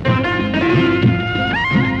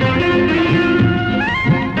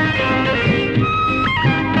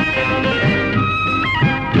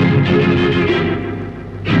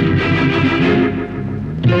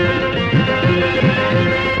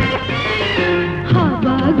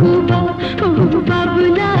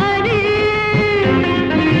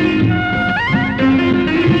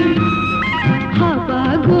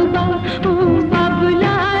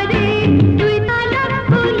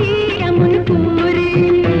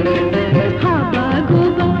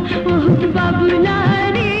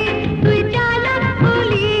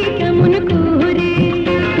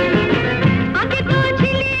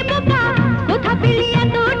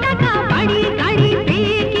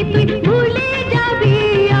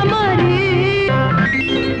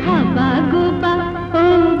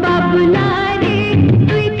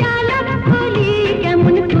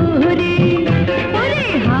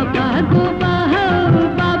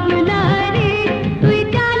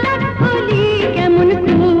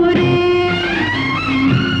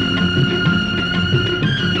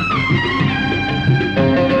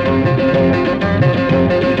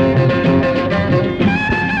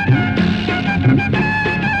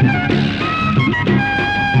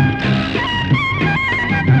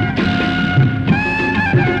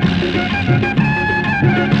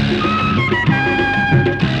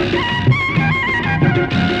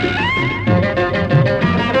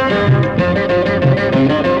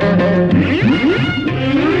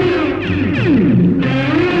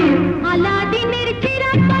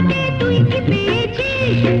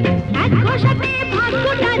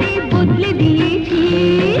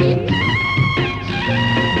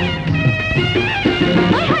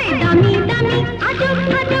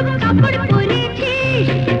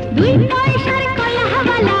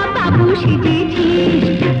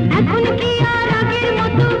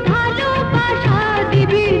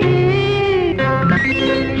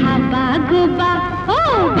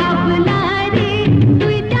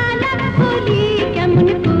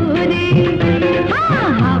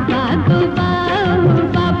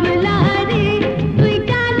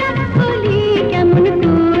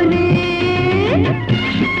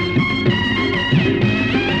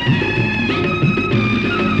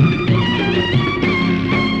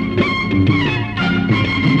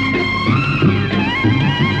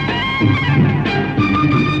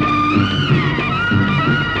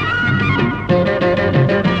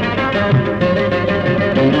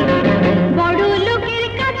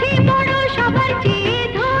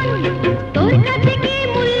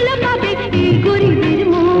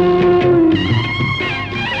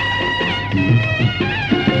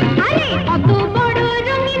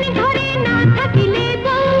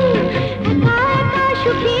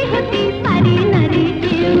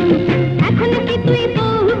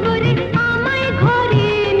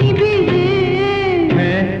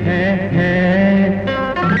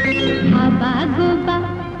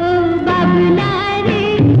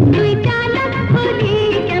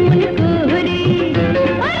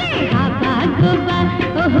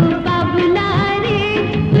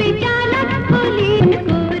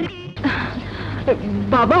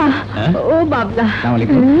 বাবা ও বাবলা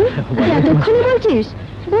এতক্ষণ বলছিস?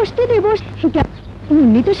 বসতে দে বস।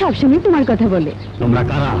 উনি তো সবসময় তোমার কথা বলে। তোমরা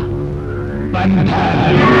কারা?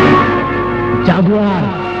 জাগুয়ার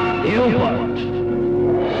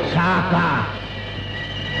টাকা।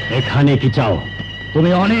 এখানে কি চাও?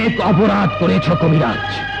 তুমি অনেক অপরাধ করেছো কবিরাজ,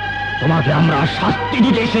 তোমাকে আমরা শাস্তি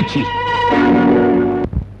দিতে এসেছি।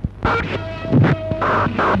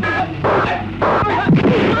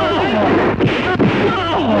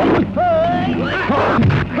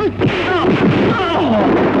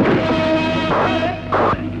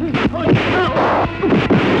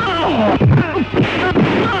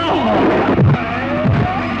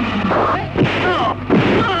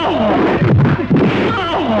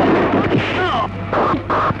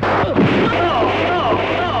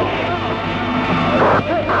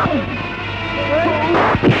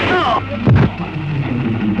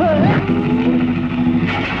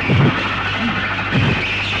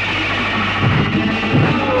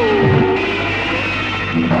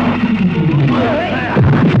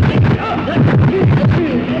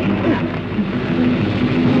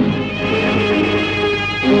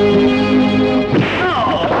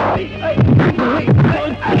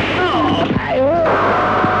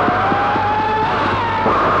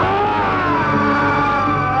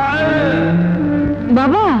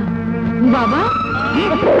 বাবা, বাবা,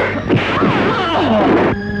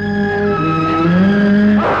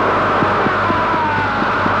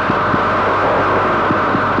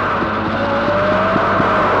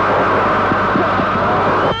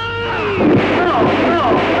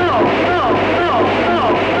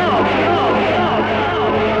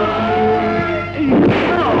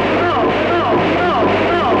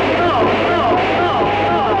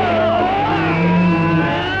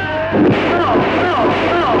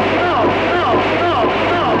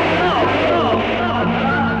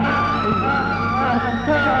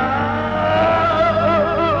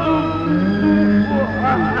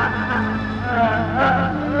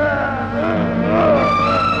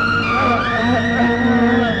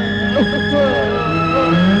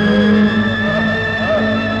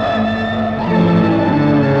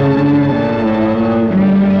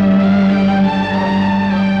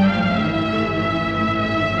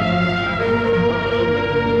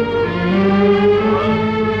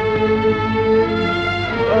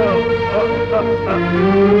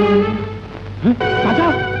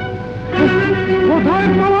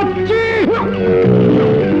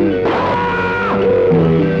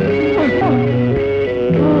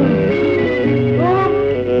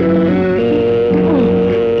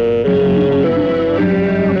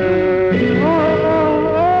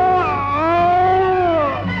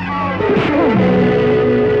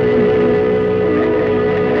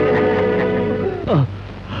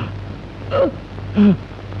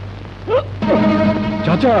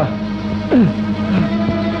 চাচা,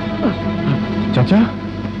 চাচা,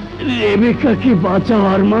 রেবেকাকে বাঁচাও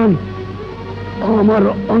আরমান। আমার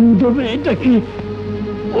অন্ধ মেয়েটাকে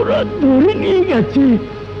ওরা ধরে নিয়ে গেছে।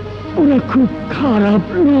 ওরা খুব খারাপ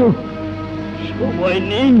লোক, সময়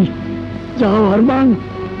নেই। যাও আরমান,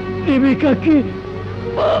 রেবেকাকে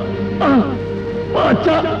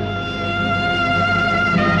বাঁচা।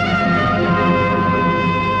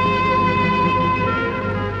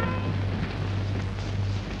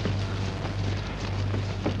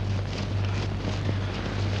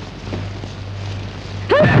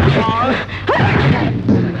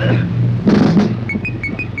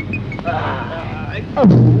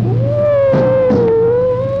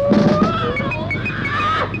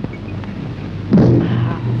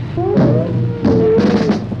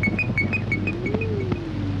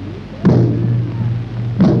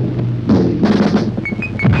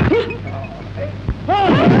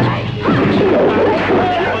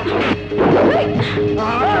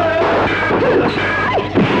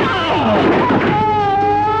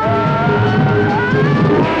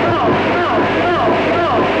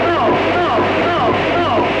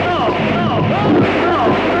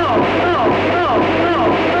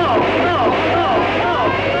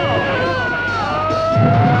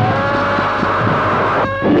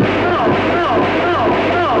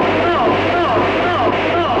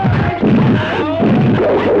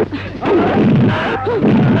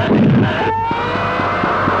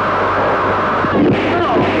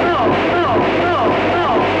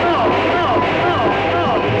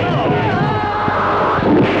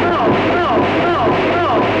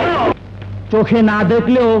 চোখে না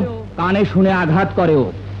দেখলেও কানে শুনে আঘাত করেও।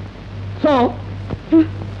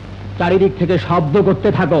 চারিদিক থেকে শব্দ করতে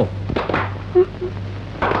থাকো।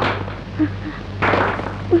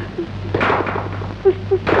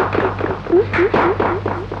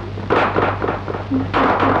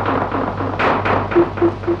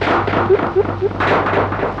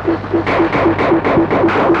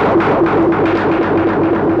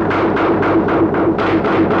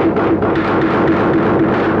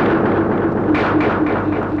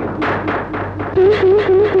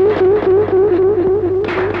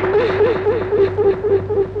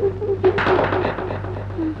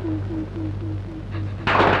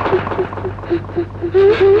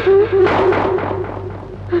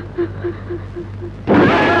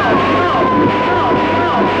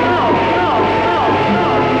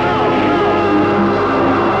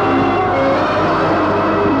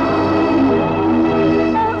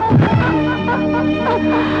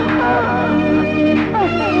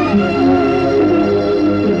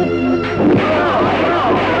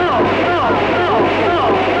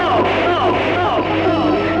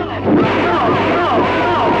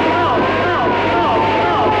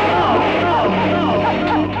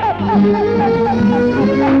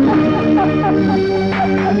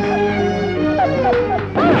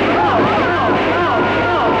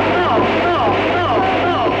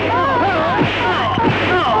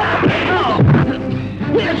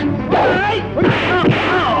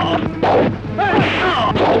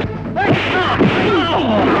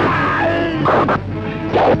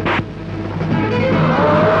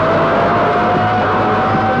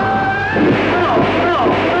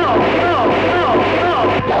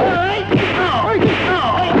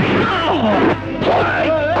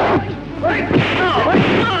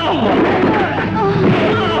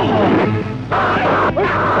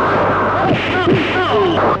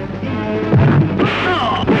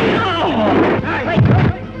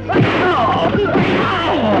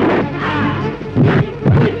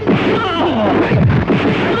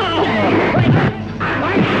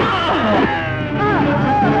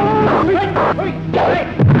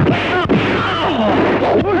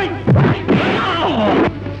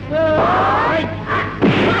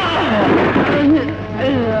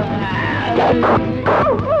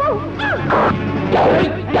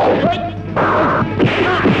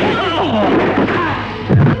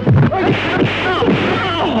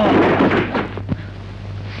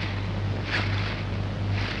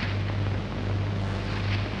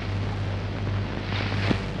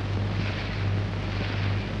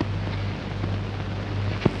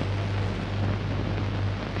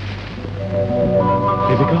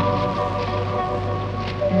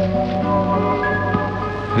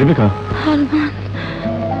 রেবেকা, আরমান,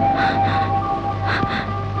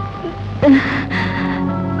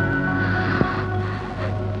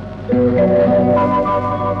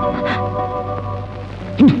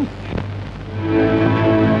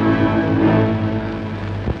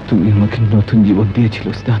 তুমি আমাকে নতুন জীবন দিয়েছিল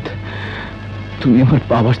উস্তাদ। তুমি আমার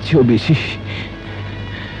বাবার চেয়েও বেশি।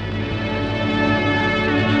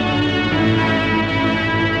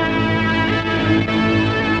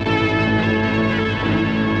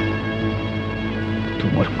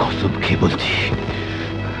 তোমার কসম খেয়ে বলছি,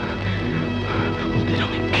 ওদের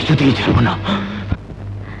আমি কিছুতেই যাব না।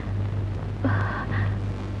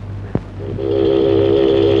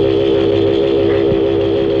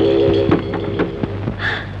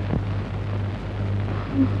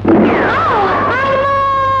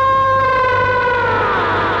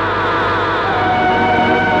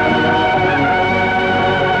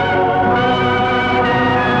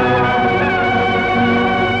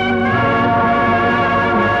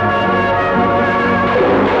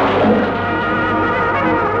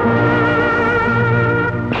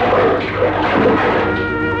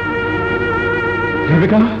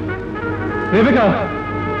 Rebecca, Rebecca,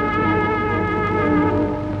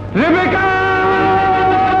 Rebecca!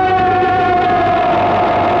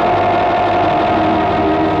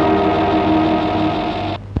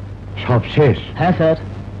 সব শেষ? হ্যাঁ স্যার।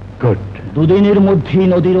 গুড। দুদিনের মধ্যেই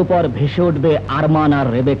নদীর উপর ভেসে উঠবে আরমান আর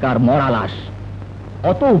রেবেকার মরা লাশ।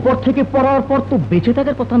 অত উপর থেকে পড়ার পর তো বেঁচে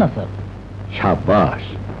থাকার কথা না স্যার। সাব্বাস।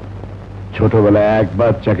 ছোটবেলায়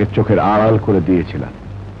একবার যাকে চোখের আড়াল করে দিয়েছিলাম,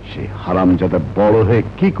 সে হারামজাদা বড় হয়ে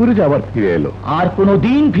কি করে যে আবার ফিরে এলো? আর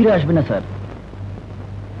কোনোদিন ফিরে আসবে না স্যার।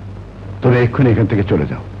 তোরা এক্ষুনি এখান থেকে চলে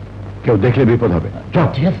যাও, কেউ দেখলে বিপদ হবে। যাও।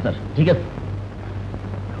 ঠিক আছে স্যার, ঠিক আছে।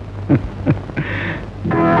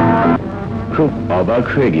 খুব অবাক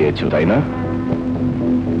হয়ে গিয়েছো তাই না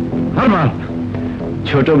আরমান?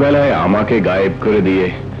 ছোটবেলায় আমাকে গায়েব করে দিয়ে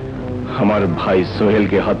আমার ভাই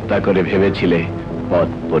সোহেলকে হত্যা করে ভেবেছিলে পথ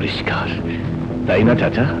পরিষ্কার, তাই না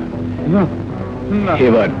চাচা?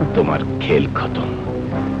 এবার তোমার খেল খতম।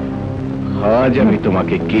 আজ আমি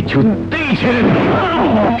তোমাকে কিছুতেই ছেড়ে দেব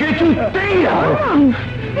না, কিছুতেই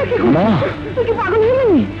না। তুই কি পাগল হয়ে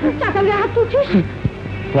গেলি? চাচার গায়ে হাত তুলছিস?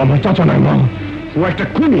 ও আমার চাচা নয় মা, ও একটা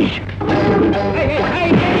খুনি।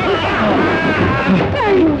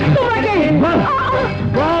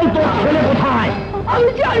 বল তোর ছেলে কোথায়?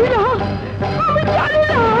 আমি জানি না, আমি জানি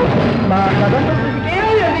না।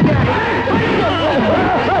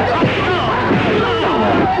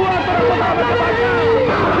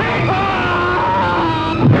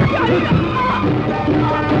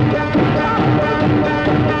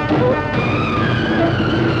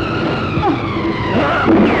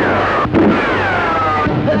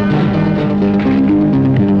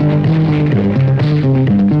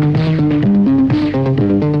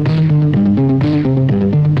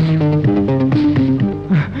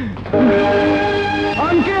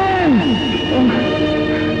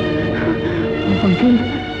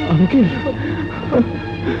 আঙ্কেল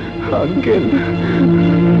আঙ্কেল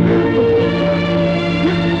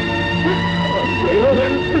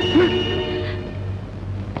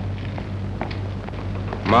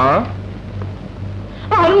মা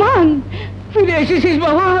আরমান, ফিরে এসেছিস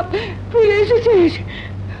বাবা, ফিরে এসেছিস।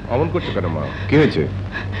 অমন করছো কেন মা? কি হয়েছে?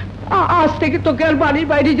 আজ থেকে তোকে আর বাড়ির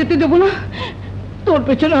বাইরে যেতে দেবো না। তোর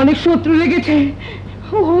পেছনে অনেক শত্রু লেগেছে।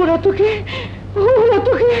 ওরা তোকে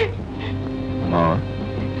মা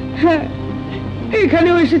হ্যাঁ,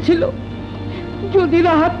 এখানেও এসেছিল। যদি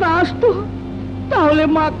রাহাত না আসতো তাহলে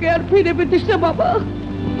মাকে আর ফিরে পেতিস না বাবা।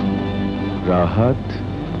 রাহাত?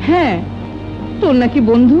 হ্যাঁ, তোর নাকি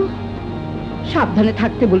বন্ধু, সাবধানে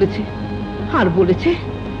থাকতে বলেছে, আর বলেছে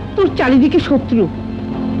তোর চারিদিকে শত্রু।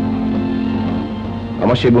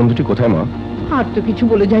 আমার সেই বন্ধুটি কোথায় মা? আর তো কিছু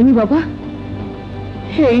বলে যায়নি বাবা।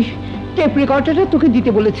 এই টেপ রেকর্ডারটা তোকে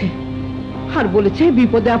দিতে বলেছে, আর বলেছে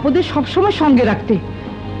বিপদে আপদে সবসময় সঙ্গে রাখতে।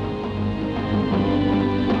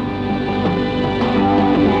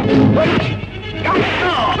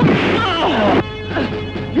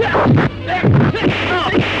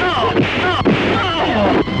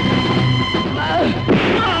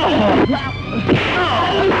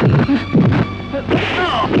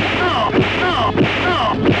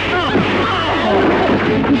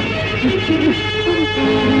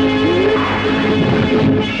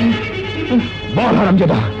 বল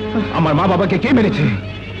হারামজাদা, আমার মা বাবাকে কে মেরেছে?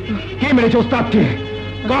 কে মেরেছে ওস্তাদকে?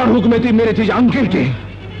 কার হুকুমে তুই মেরেছিস আঙ্কেলকে?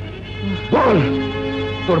 বল,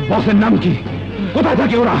 তোর বসের নাম কি? কোথায়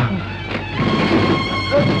থাকে ওরা?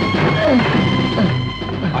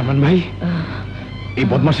 আরমান ভাই, এই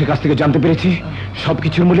বদমাশের কাছ থেকে জানতে পেরেছি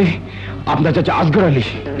সবকিছুর মূলে আপনার চাচা আসগর আলী।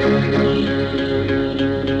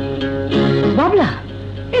 বাবলা,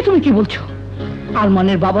 এ তুমি কি বলছো?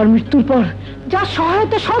 আরমানের বাবার মৃত্যুর পর যার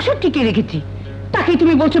সহায়তা সংসার টিকে রেখেছি, তাকে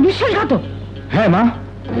তুমি বলছো বিশ্বাসঘাতক? হ্যাঁ মা।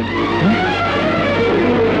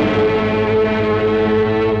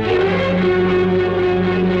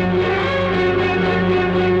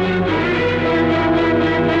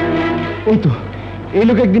 এই তো, এই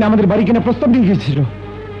লোক একদিন আমাদের বাড়ি কেনা প্রস্তাব দিয়ে গিয়েছিল।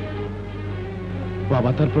 বাবা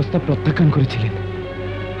তার প্রস্তাব প্রত্যাখ্যান করেছিলেন।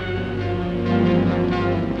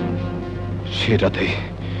 সে রাতে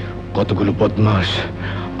কতগুলো বদমাশ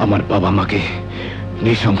আমার বাবা মাকে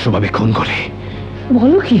নৃশংসভাবে খুন করে।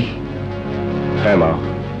 বলো কি? হ্যাঁ মা,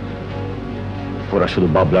 ওরা শুধু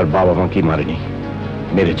বাবলার বাবা মাকে মারেনি,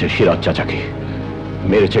 মেরেছে সিরাজ চাচাকে,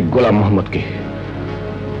 মেরেছে গোলাম মোহাম্মদকে,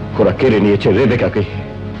 ওরা কেড়ে নিয়েছে রেবেকাকে।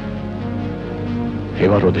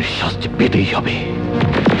 এবার ওদের শাস্তি পেতেই হবে।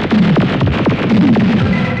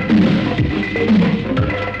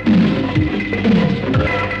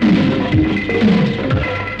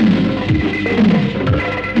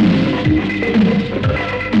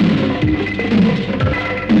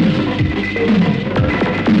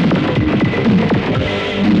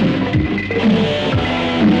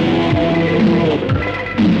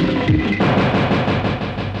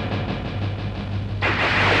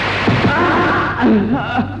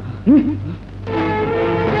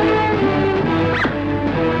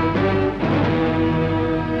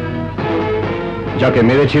 যাকে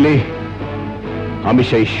মেরেছিলি আমি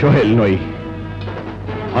সেই সোহেল নই,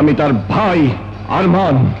 আমি তার ভাই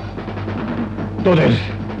আরমান, তোদের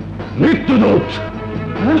মৃত্যুদূত।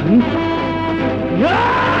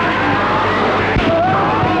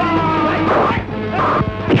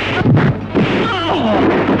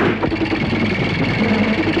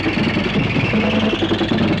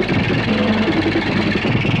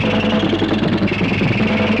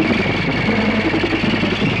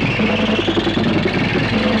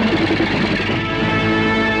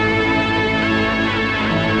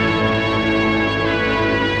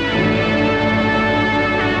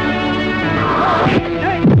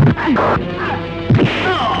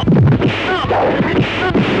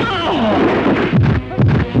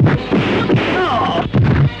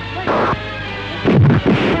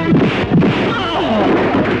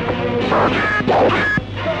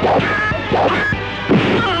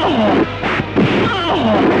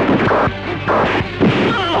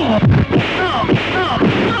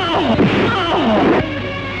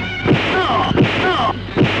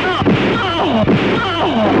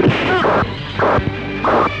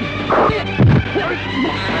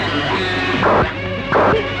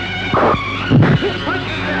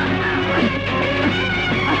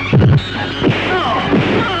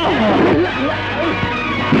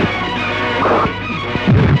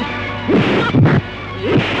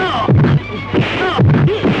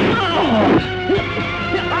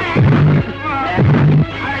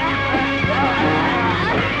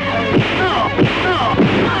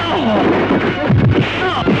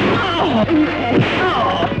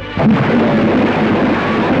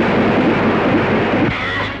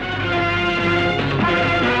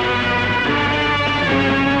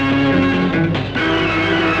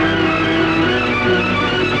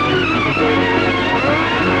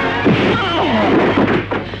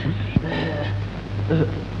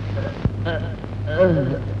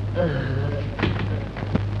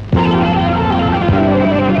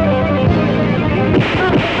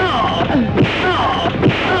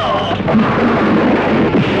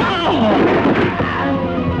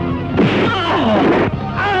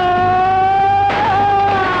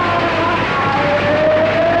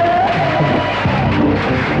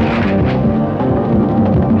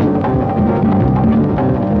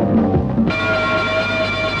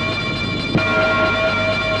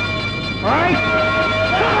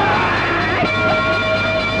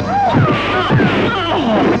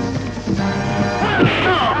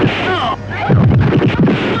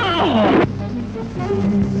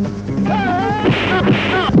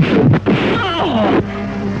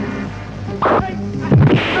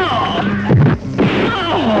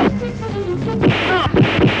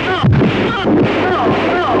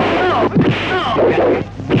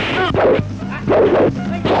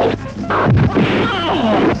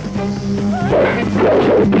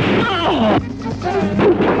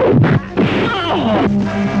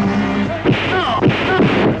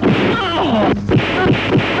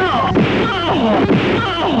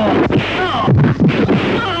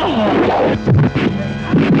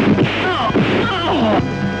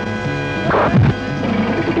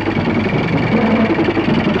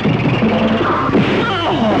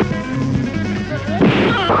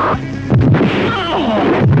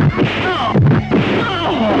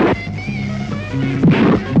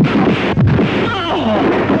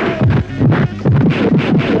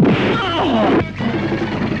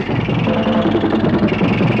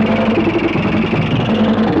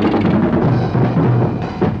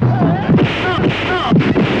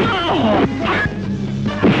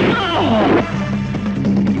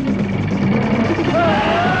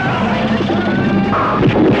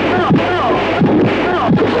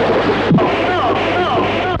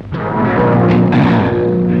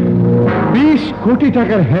 কোটি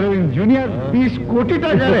টাকার হেরোইন জুনিয়র 20 কোটি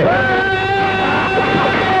টাকার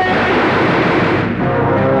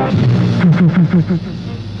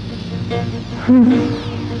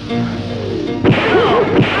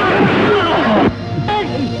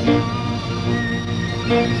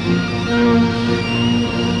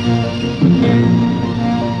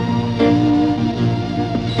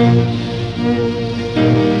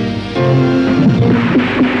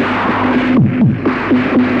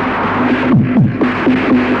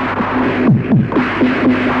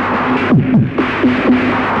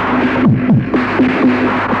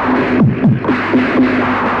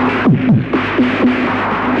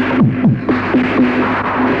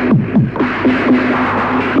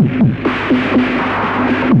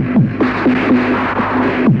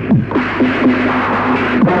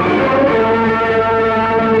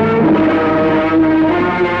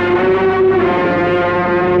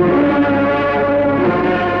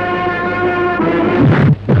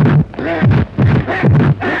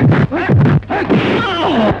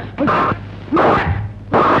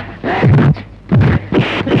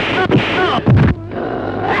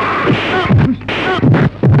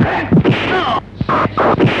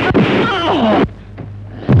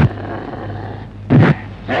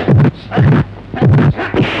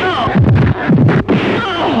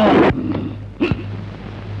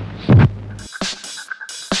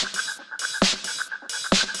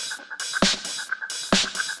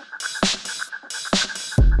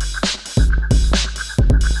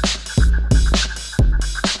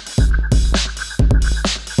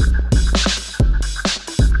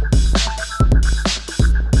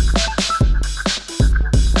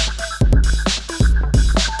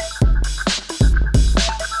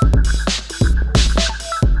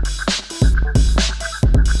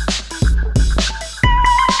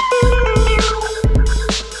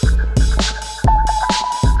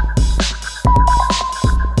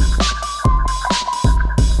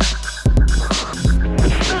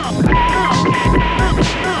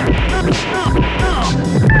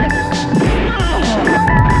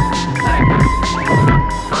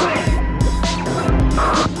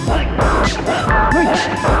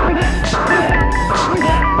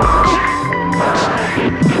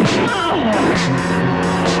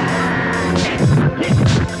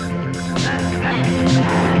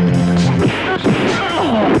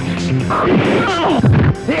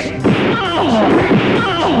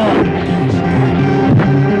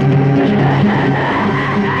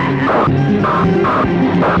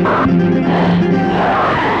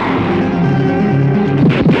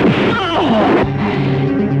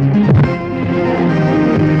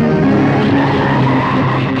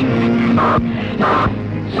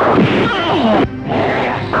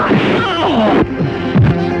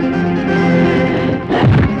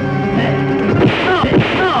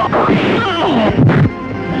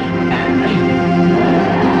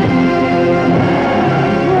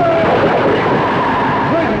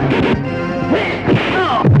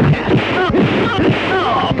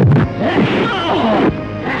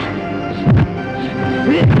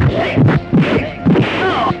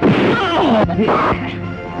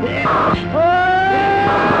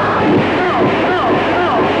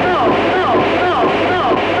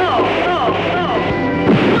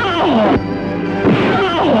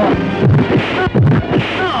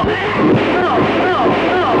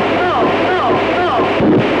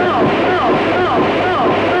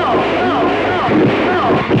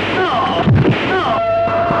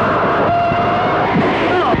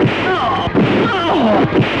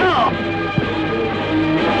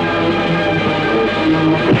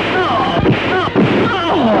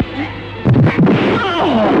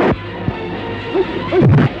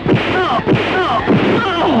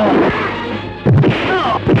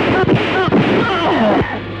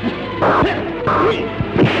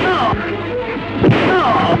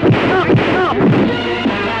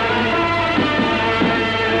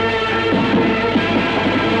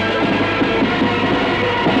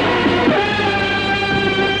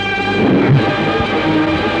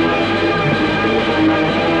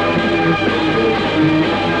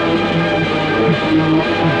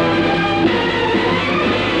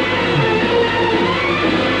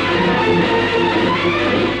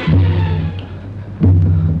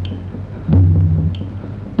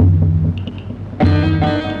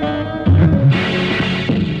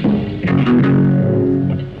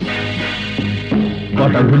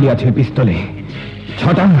গুলি আছে পিস্তলে,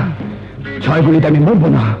 6টা। 6 গুলিতে আমি মরবো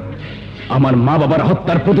না। আমার মা বাবার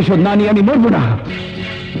হত্যার প্রতিশোধ না নিয়ে আমি মরবো না।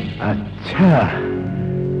 আচ্ছা,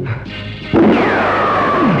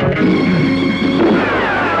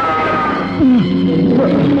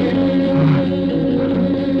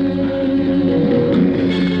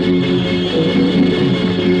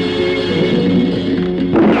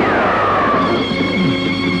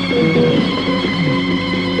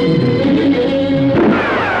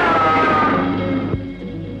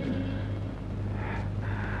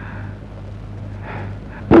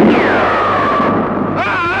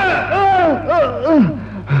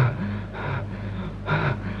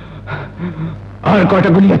 আর কয়টা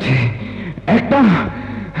গুলি আছে? একটা।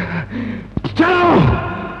 চালাও।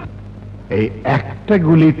 এই একটা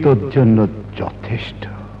গুলি তোর জন্য যথেষ্ট।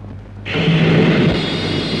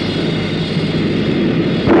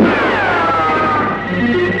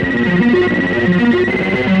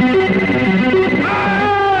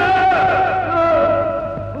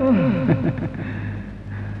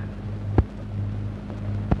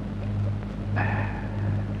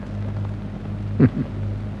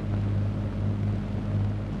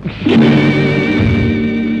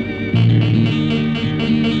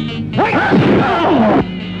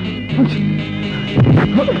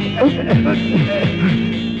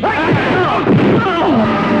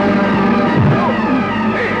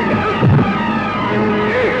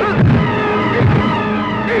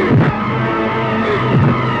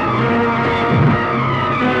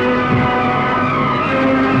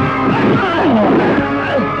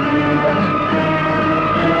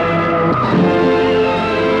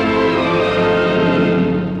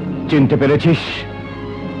 চিনতে পেরেছিস?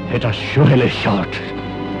 এটা সোহেলের শট।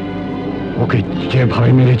 ওকে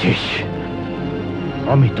যেভাবে মেরেছিস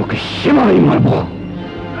আমি তোকে সেভাবেই মারবো।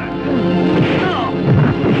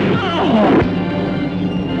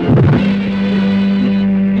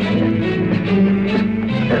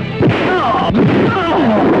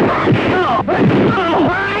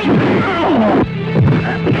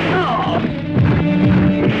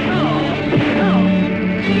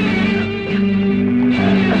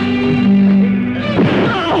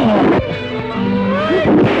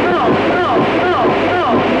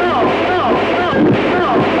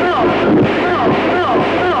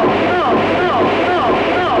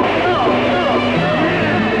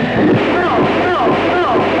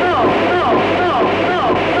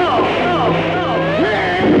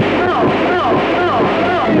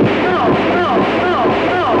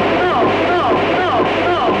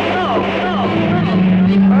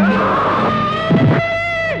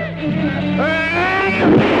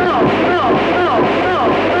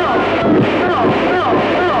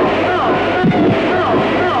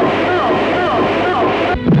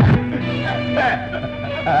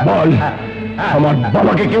 বল, আমার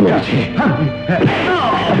বাবাকে কে মেরেছে?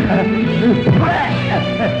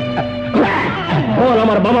 বল,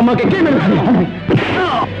 আমার বাবা মাকে কে মেরেছে?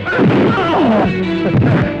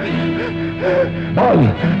 বল,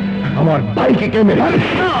 আমার ভাইকে কে মেরেছে?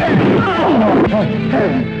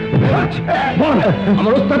 বল,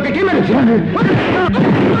 আমার ওস্তাদকে কে মেরেছে?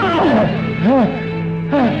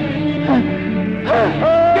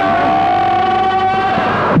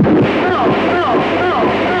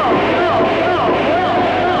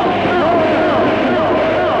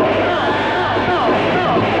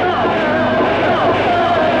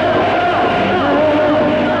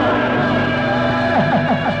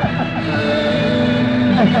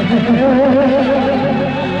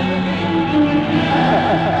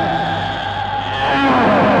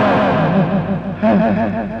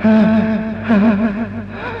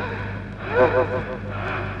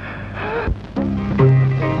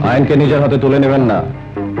 আইনকে নিজের হাতে তুলে নেবেন না।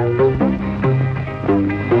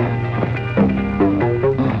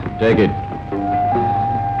 Take it.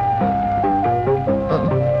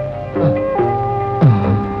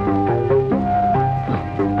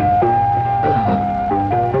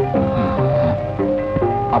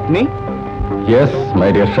 আপনি? Yes, my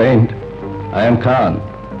dear friend. I am Khan,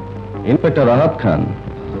 Inspector Rahat Khan.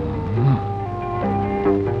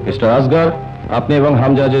 Mr. Asgar, আপনি এবং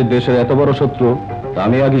হামজা যে দেশের এত বড় শত্রু তা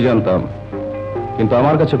আমি আগে জানতাম, কিন্তু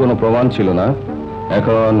আমার কাছে কোনো প্রমাণ ছিল না।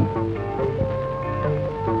 এখন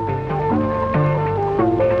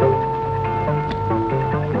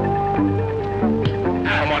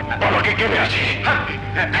আমার বাবাকে কে মেরেছে?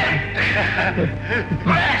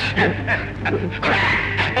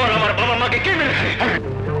 আমার বাবা মাকে কে মেরেছে?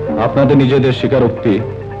 আপনাদের নিজেদের স্বীকারোক্তি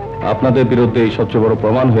আপনাদের বিরুদ্ধে এই সবচেয়ে বড়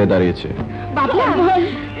প্রমাণ হয়ে দাঁড়িয়েছে। বাবা,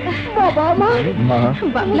 বাবা, মা,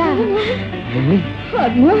 বাংলা,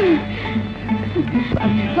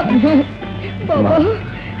 বাবা,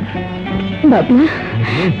 বাবনা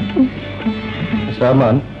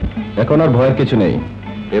সামান, এখন আর ভয়ের কিছু নেই।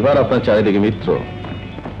 এবার আপনার চারিদিকে মিত্র।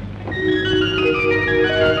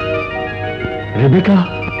 রেবেকা,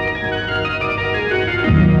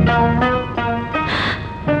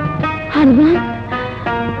 আরমান,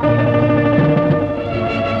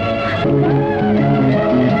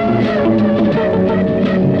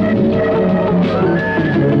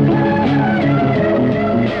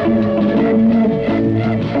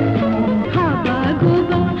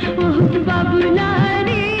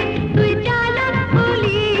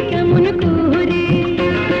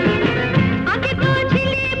 আগে তো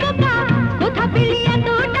ছিলি বোকা, কোথা পেলি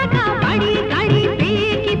এতটা